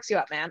it fucks you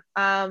up, man.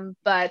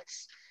 But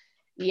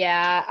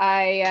yeah,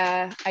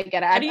 I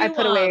get it. I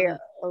put away.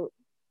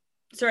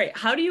 Sorry,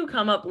 how do you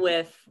come up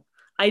with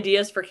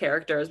ideas for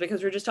characters?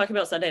 Because we're just talking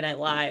about Sunday Night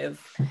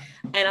Live,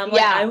 and I'm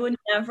like, I would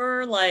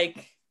never,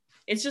 like,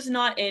 it's just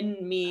not in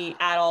me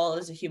at all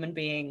as a human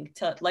being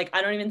to, like,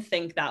 I don't even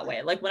think that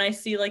way. Like when I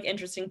see like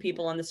interesting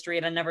people on the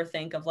street, I never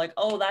think of like,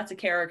 oh, that's a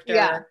character.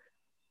 Yeah.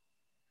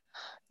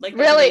 Like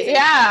really,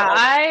 yeah.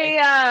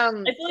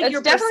 I feel like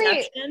your definitely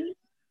perception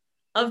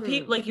of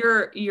people, like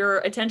your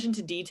attention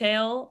to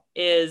detail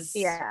is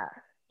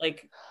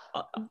like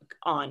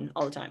on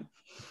all the time.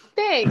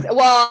 Thanks.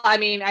 Well, I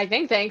mean, I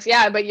think thanks.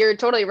 Yeah, but you're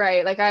totally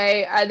right. Like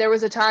I there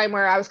was a time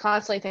where I was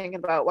constantly thinking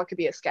about what could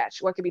be a sketch,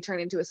 what could be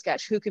turned into a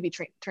sketch, who could be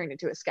turned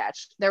into a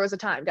sketch. There was a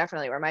time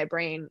definitely where my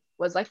brain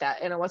was like that,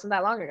 and it wasn't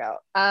that long ago.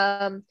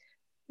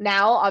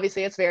 Now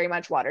obviously it's very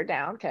much watered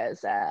down because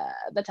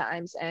the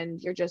times,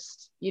 and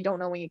you don't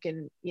know when you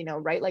can,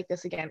 write like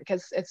this again,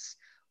 because it's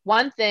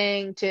one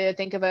thing to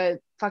think of a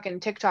fucking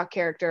TikTok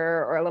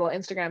character or a little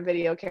Instagram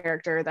video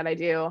character that I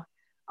do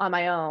on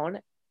my own,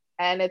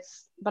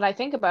 but I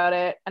think about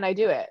it and I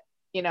do it.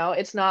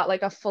 It's not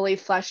like a fully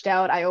fleshed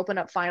out, I open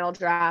up Final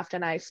Draft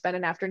and I spend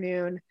an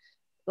afternoon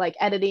like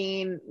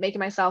editing, making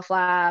myself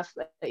laugh,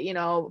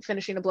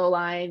 finishing a blow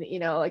line,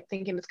 like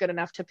thinking it's good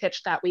enough to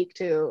pitch that week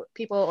to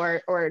people,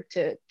 or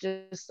to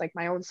just like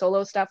my own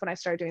solo stuff when I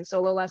started doing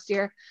solo last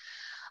year.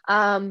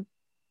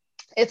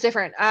 It's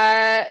different.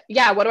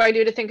 What do I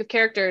do to think of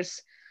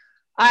characters?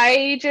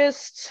 I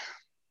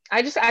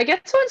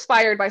get so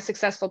inspired by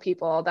successful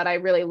people that I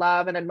really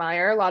love and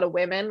admire. A lot of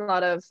women, a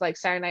lot of like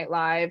Saturday Night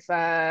Live,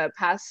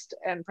 past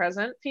and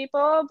present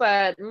people,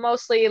 but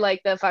mostly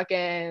like the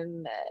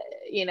fucking,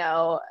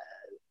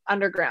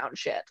 underground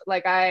shit.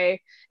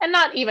 And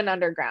not even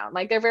underground.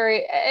 Like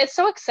it's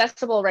so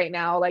accessible right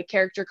now, like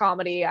character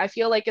comedy. I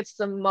feel like it's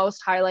the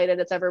most highlighted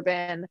it's ever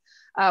been,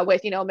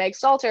 with Meg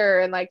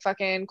Stalter and like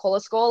fucking Cola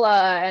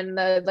Scola and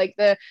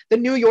the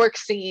New York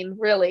scene,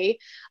 really.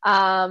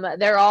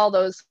 They're all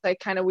those like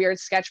kind of weird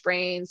sketch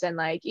brains, and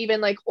like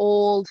even like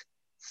old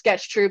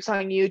sketch troops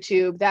on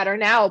YouTube that are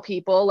now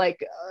people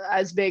like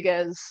as big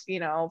as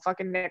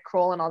fucking Nick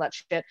Kroll and all that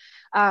shit.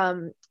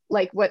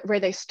 Like where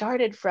they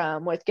started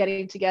from with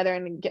getting together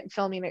and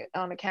filming it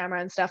on a camera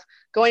and stuff.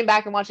 Going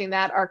back and watching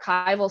that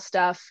archival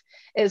stuff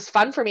is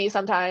fun for me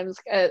sometimes,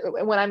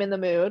 when I'm in the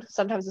mood.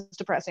 Sometimes it's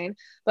depressing,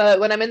 but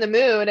when I'm in the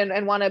mood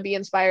and want to be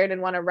inspired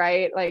and want to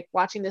write, like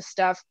watching this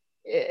stuff,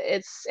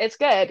 it's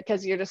good,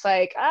 because you're just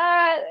like,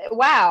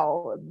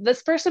 wow,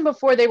 this person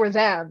before they were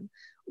them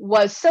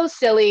was so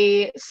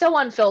silly, so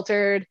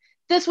unfiltered.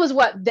 This was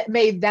what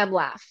made them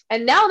laugh.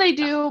 And now they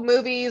do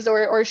movies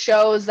or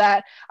shows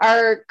that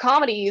are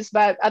comedies,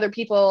 but other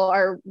people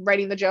are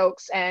writing the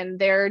jokes and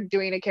they're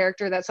doing a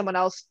character that someone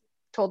else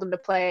told them to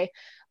play,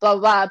 blah,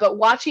 blah. But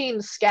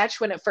watching sketch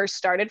when it first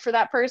started for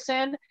that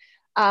person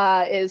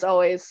is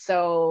always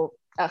so,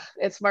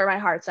 it's where my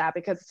heart's at,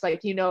 because it's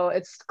like,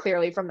 it's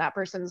clearly from that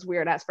person's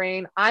weird ass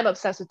brain. I'm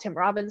obsessed with Tim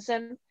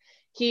Robinson.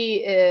 He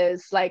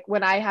is like,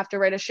 when I have to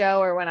write a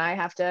show, or when I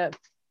have to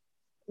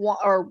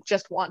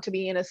want to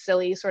be in a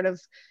silly sort of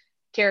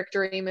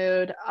character-y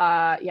mood,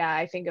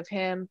 I think of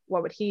him.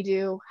 What would he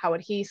do? How would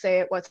he say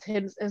it? What's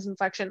his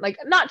inflection? Like,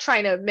 not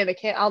trying to mimic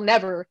him. I'll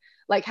never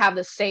like have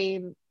the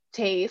same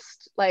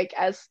taste, like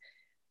as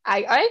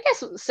I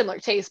guess similar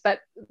taste, but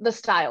the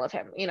style of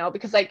him,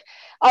 because like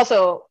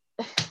also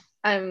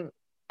I'm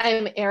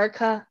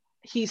Erica,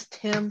 he's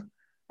Tim.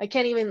 I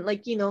can't even,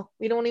 like, we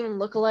don't even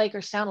look alike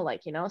or sound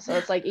alike, so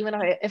it's like, even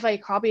if I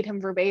copied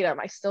him verbatim,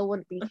 I still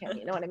wouldn't be him,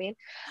 you know what I mean?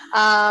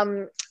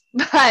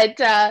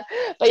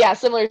 But yeah,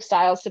 similar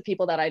styles to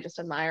people that I just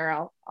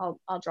admire,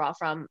 I'll draw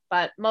from,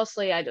 but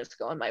mostly I just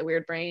go in my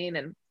weird brain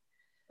and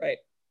right.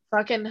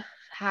 fucking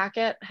hack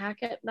it,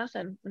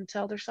 nothing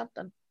until there's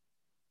something.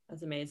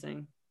 That's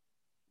amazing.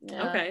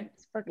 Yeah, okay.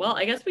 Well,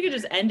 I guess we could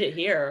just end it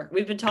here.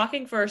 We've been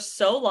talking for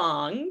so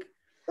long.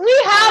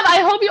 We have.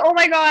 I hope you. Oh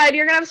my god,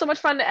 you're gonna have so much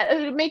fun.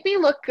 Make me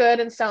look good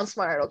and sound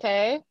smart,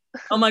 okay?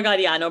 Oh my god,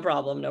 yeah, no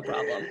problem.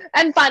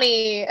 And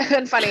funny.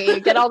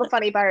 Get all the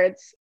funny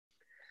parts.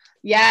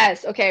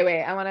 Yes. Okay.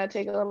 Wait. I want to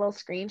take a little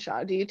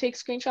screenshot. Do you take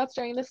screenshots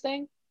during this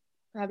thing?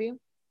 Have you?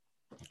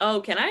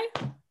 Oh, can I?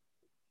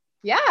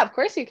 Yeah, of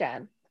course you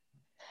can.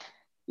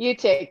 You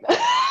take.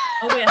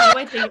 Oh wait, how do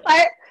I take?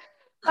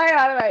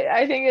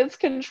 I think it's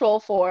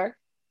Control-4.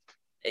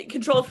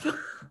 Control-4.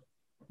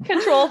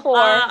 Control-4.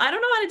 I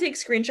don't know how to take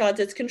screenshots.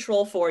 It's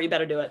Control-4. You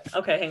better do it.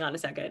 Okay, hang on a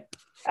second.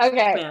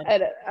 Okay.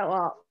 Edit.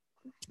 Well,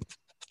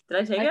 did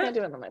I take it? I can't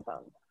do it on my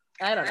phone.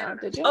 I don't know.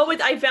 Did you? Oh,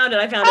 I found it.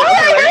 Oh, okay, I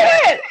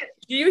heard it.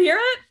 Do you hear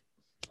it?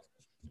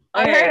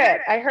 Okay.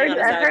 I heard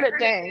it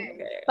ding.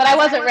 Okay. But I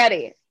wasn't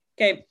ready.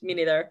 Okay, me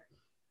neither.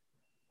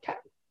 Okay.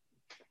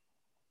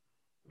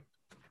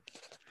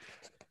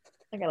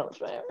 I gotta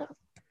lift my hair.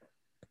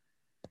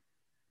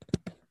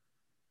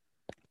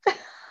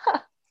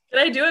 Did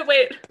I do it?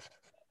 Wait.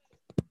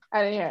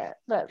 I didn't hear it,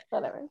 but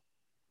whatever.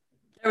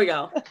 There we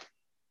go.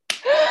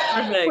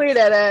 Perfect. We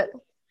did it.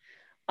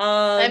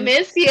 I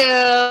miss you.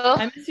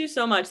 I miss you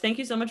so much. Thank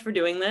you so much for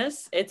doing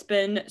this. It's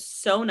been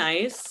so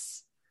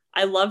nice.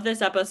 I love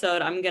this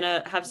episode. I'm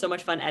gonna have so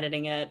much fun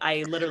editing it.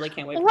 I literally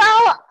can't wait.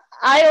 Well,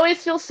 I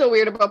always feel so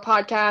weird about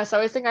podcasts. I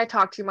always think I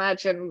talk too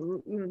much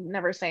and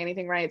never say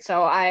anything right.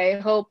 So I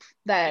hope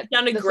that it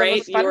sounded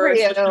great. You were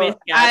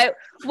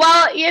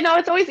well, you know,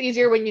 it's always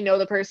easier when you know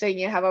the person,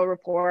 you have a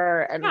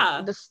rapport, and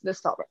this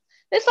felt right.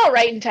 This felt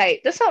right and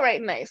tight. This felt right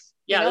and nice.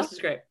 Yeah, this is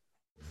great.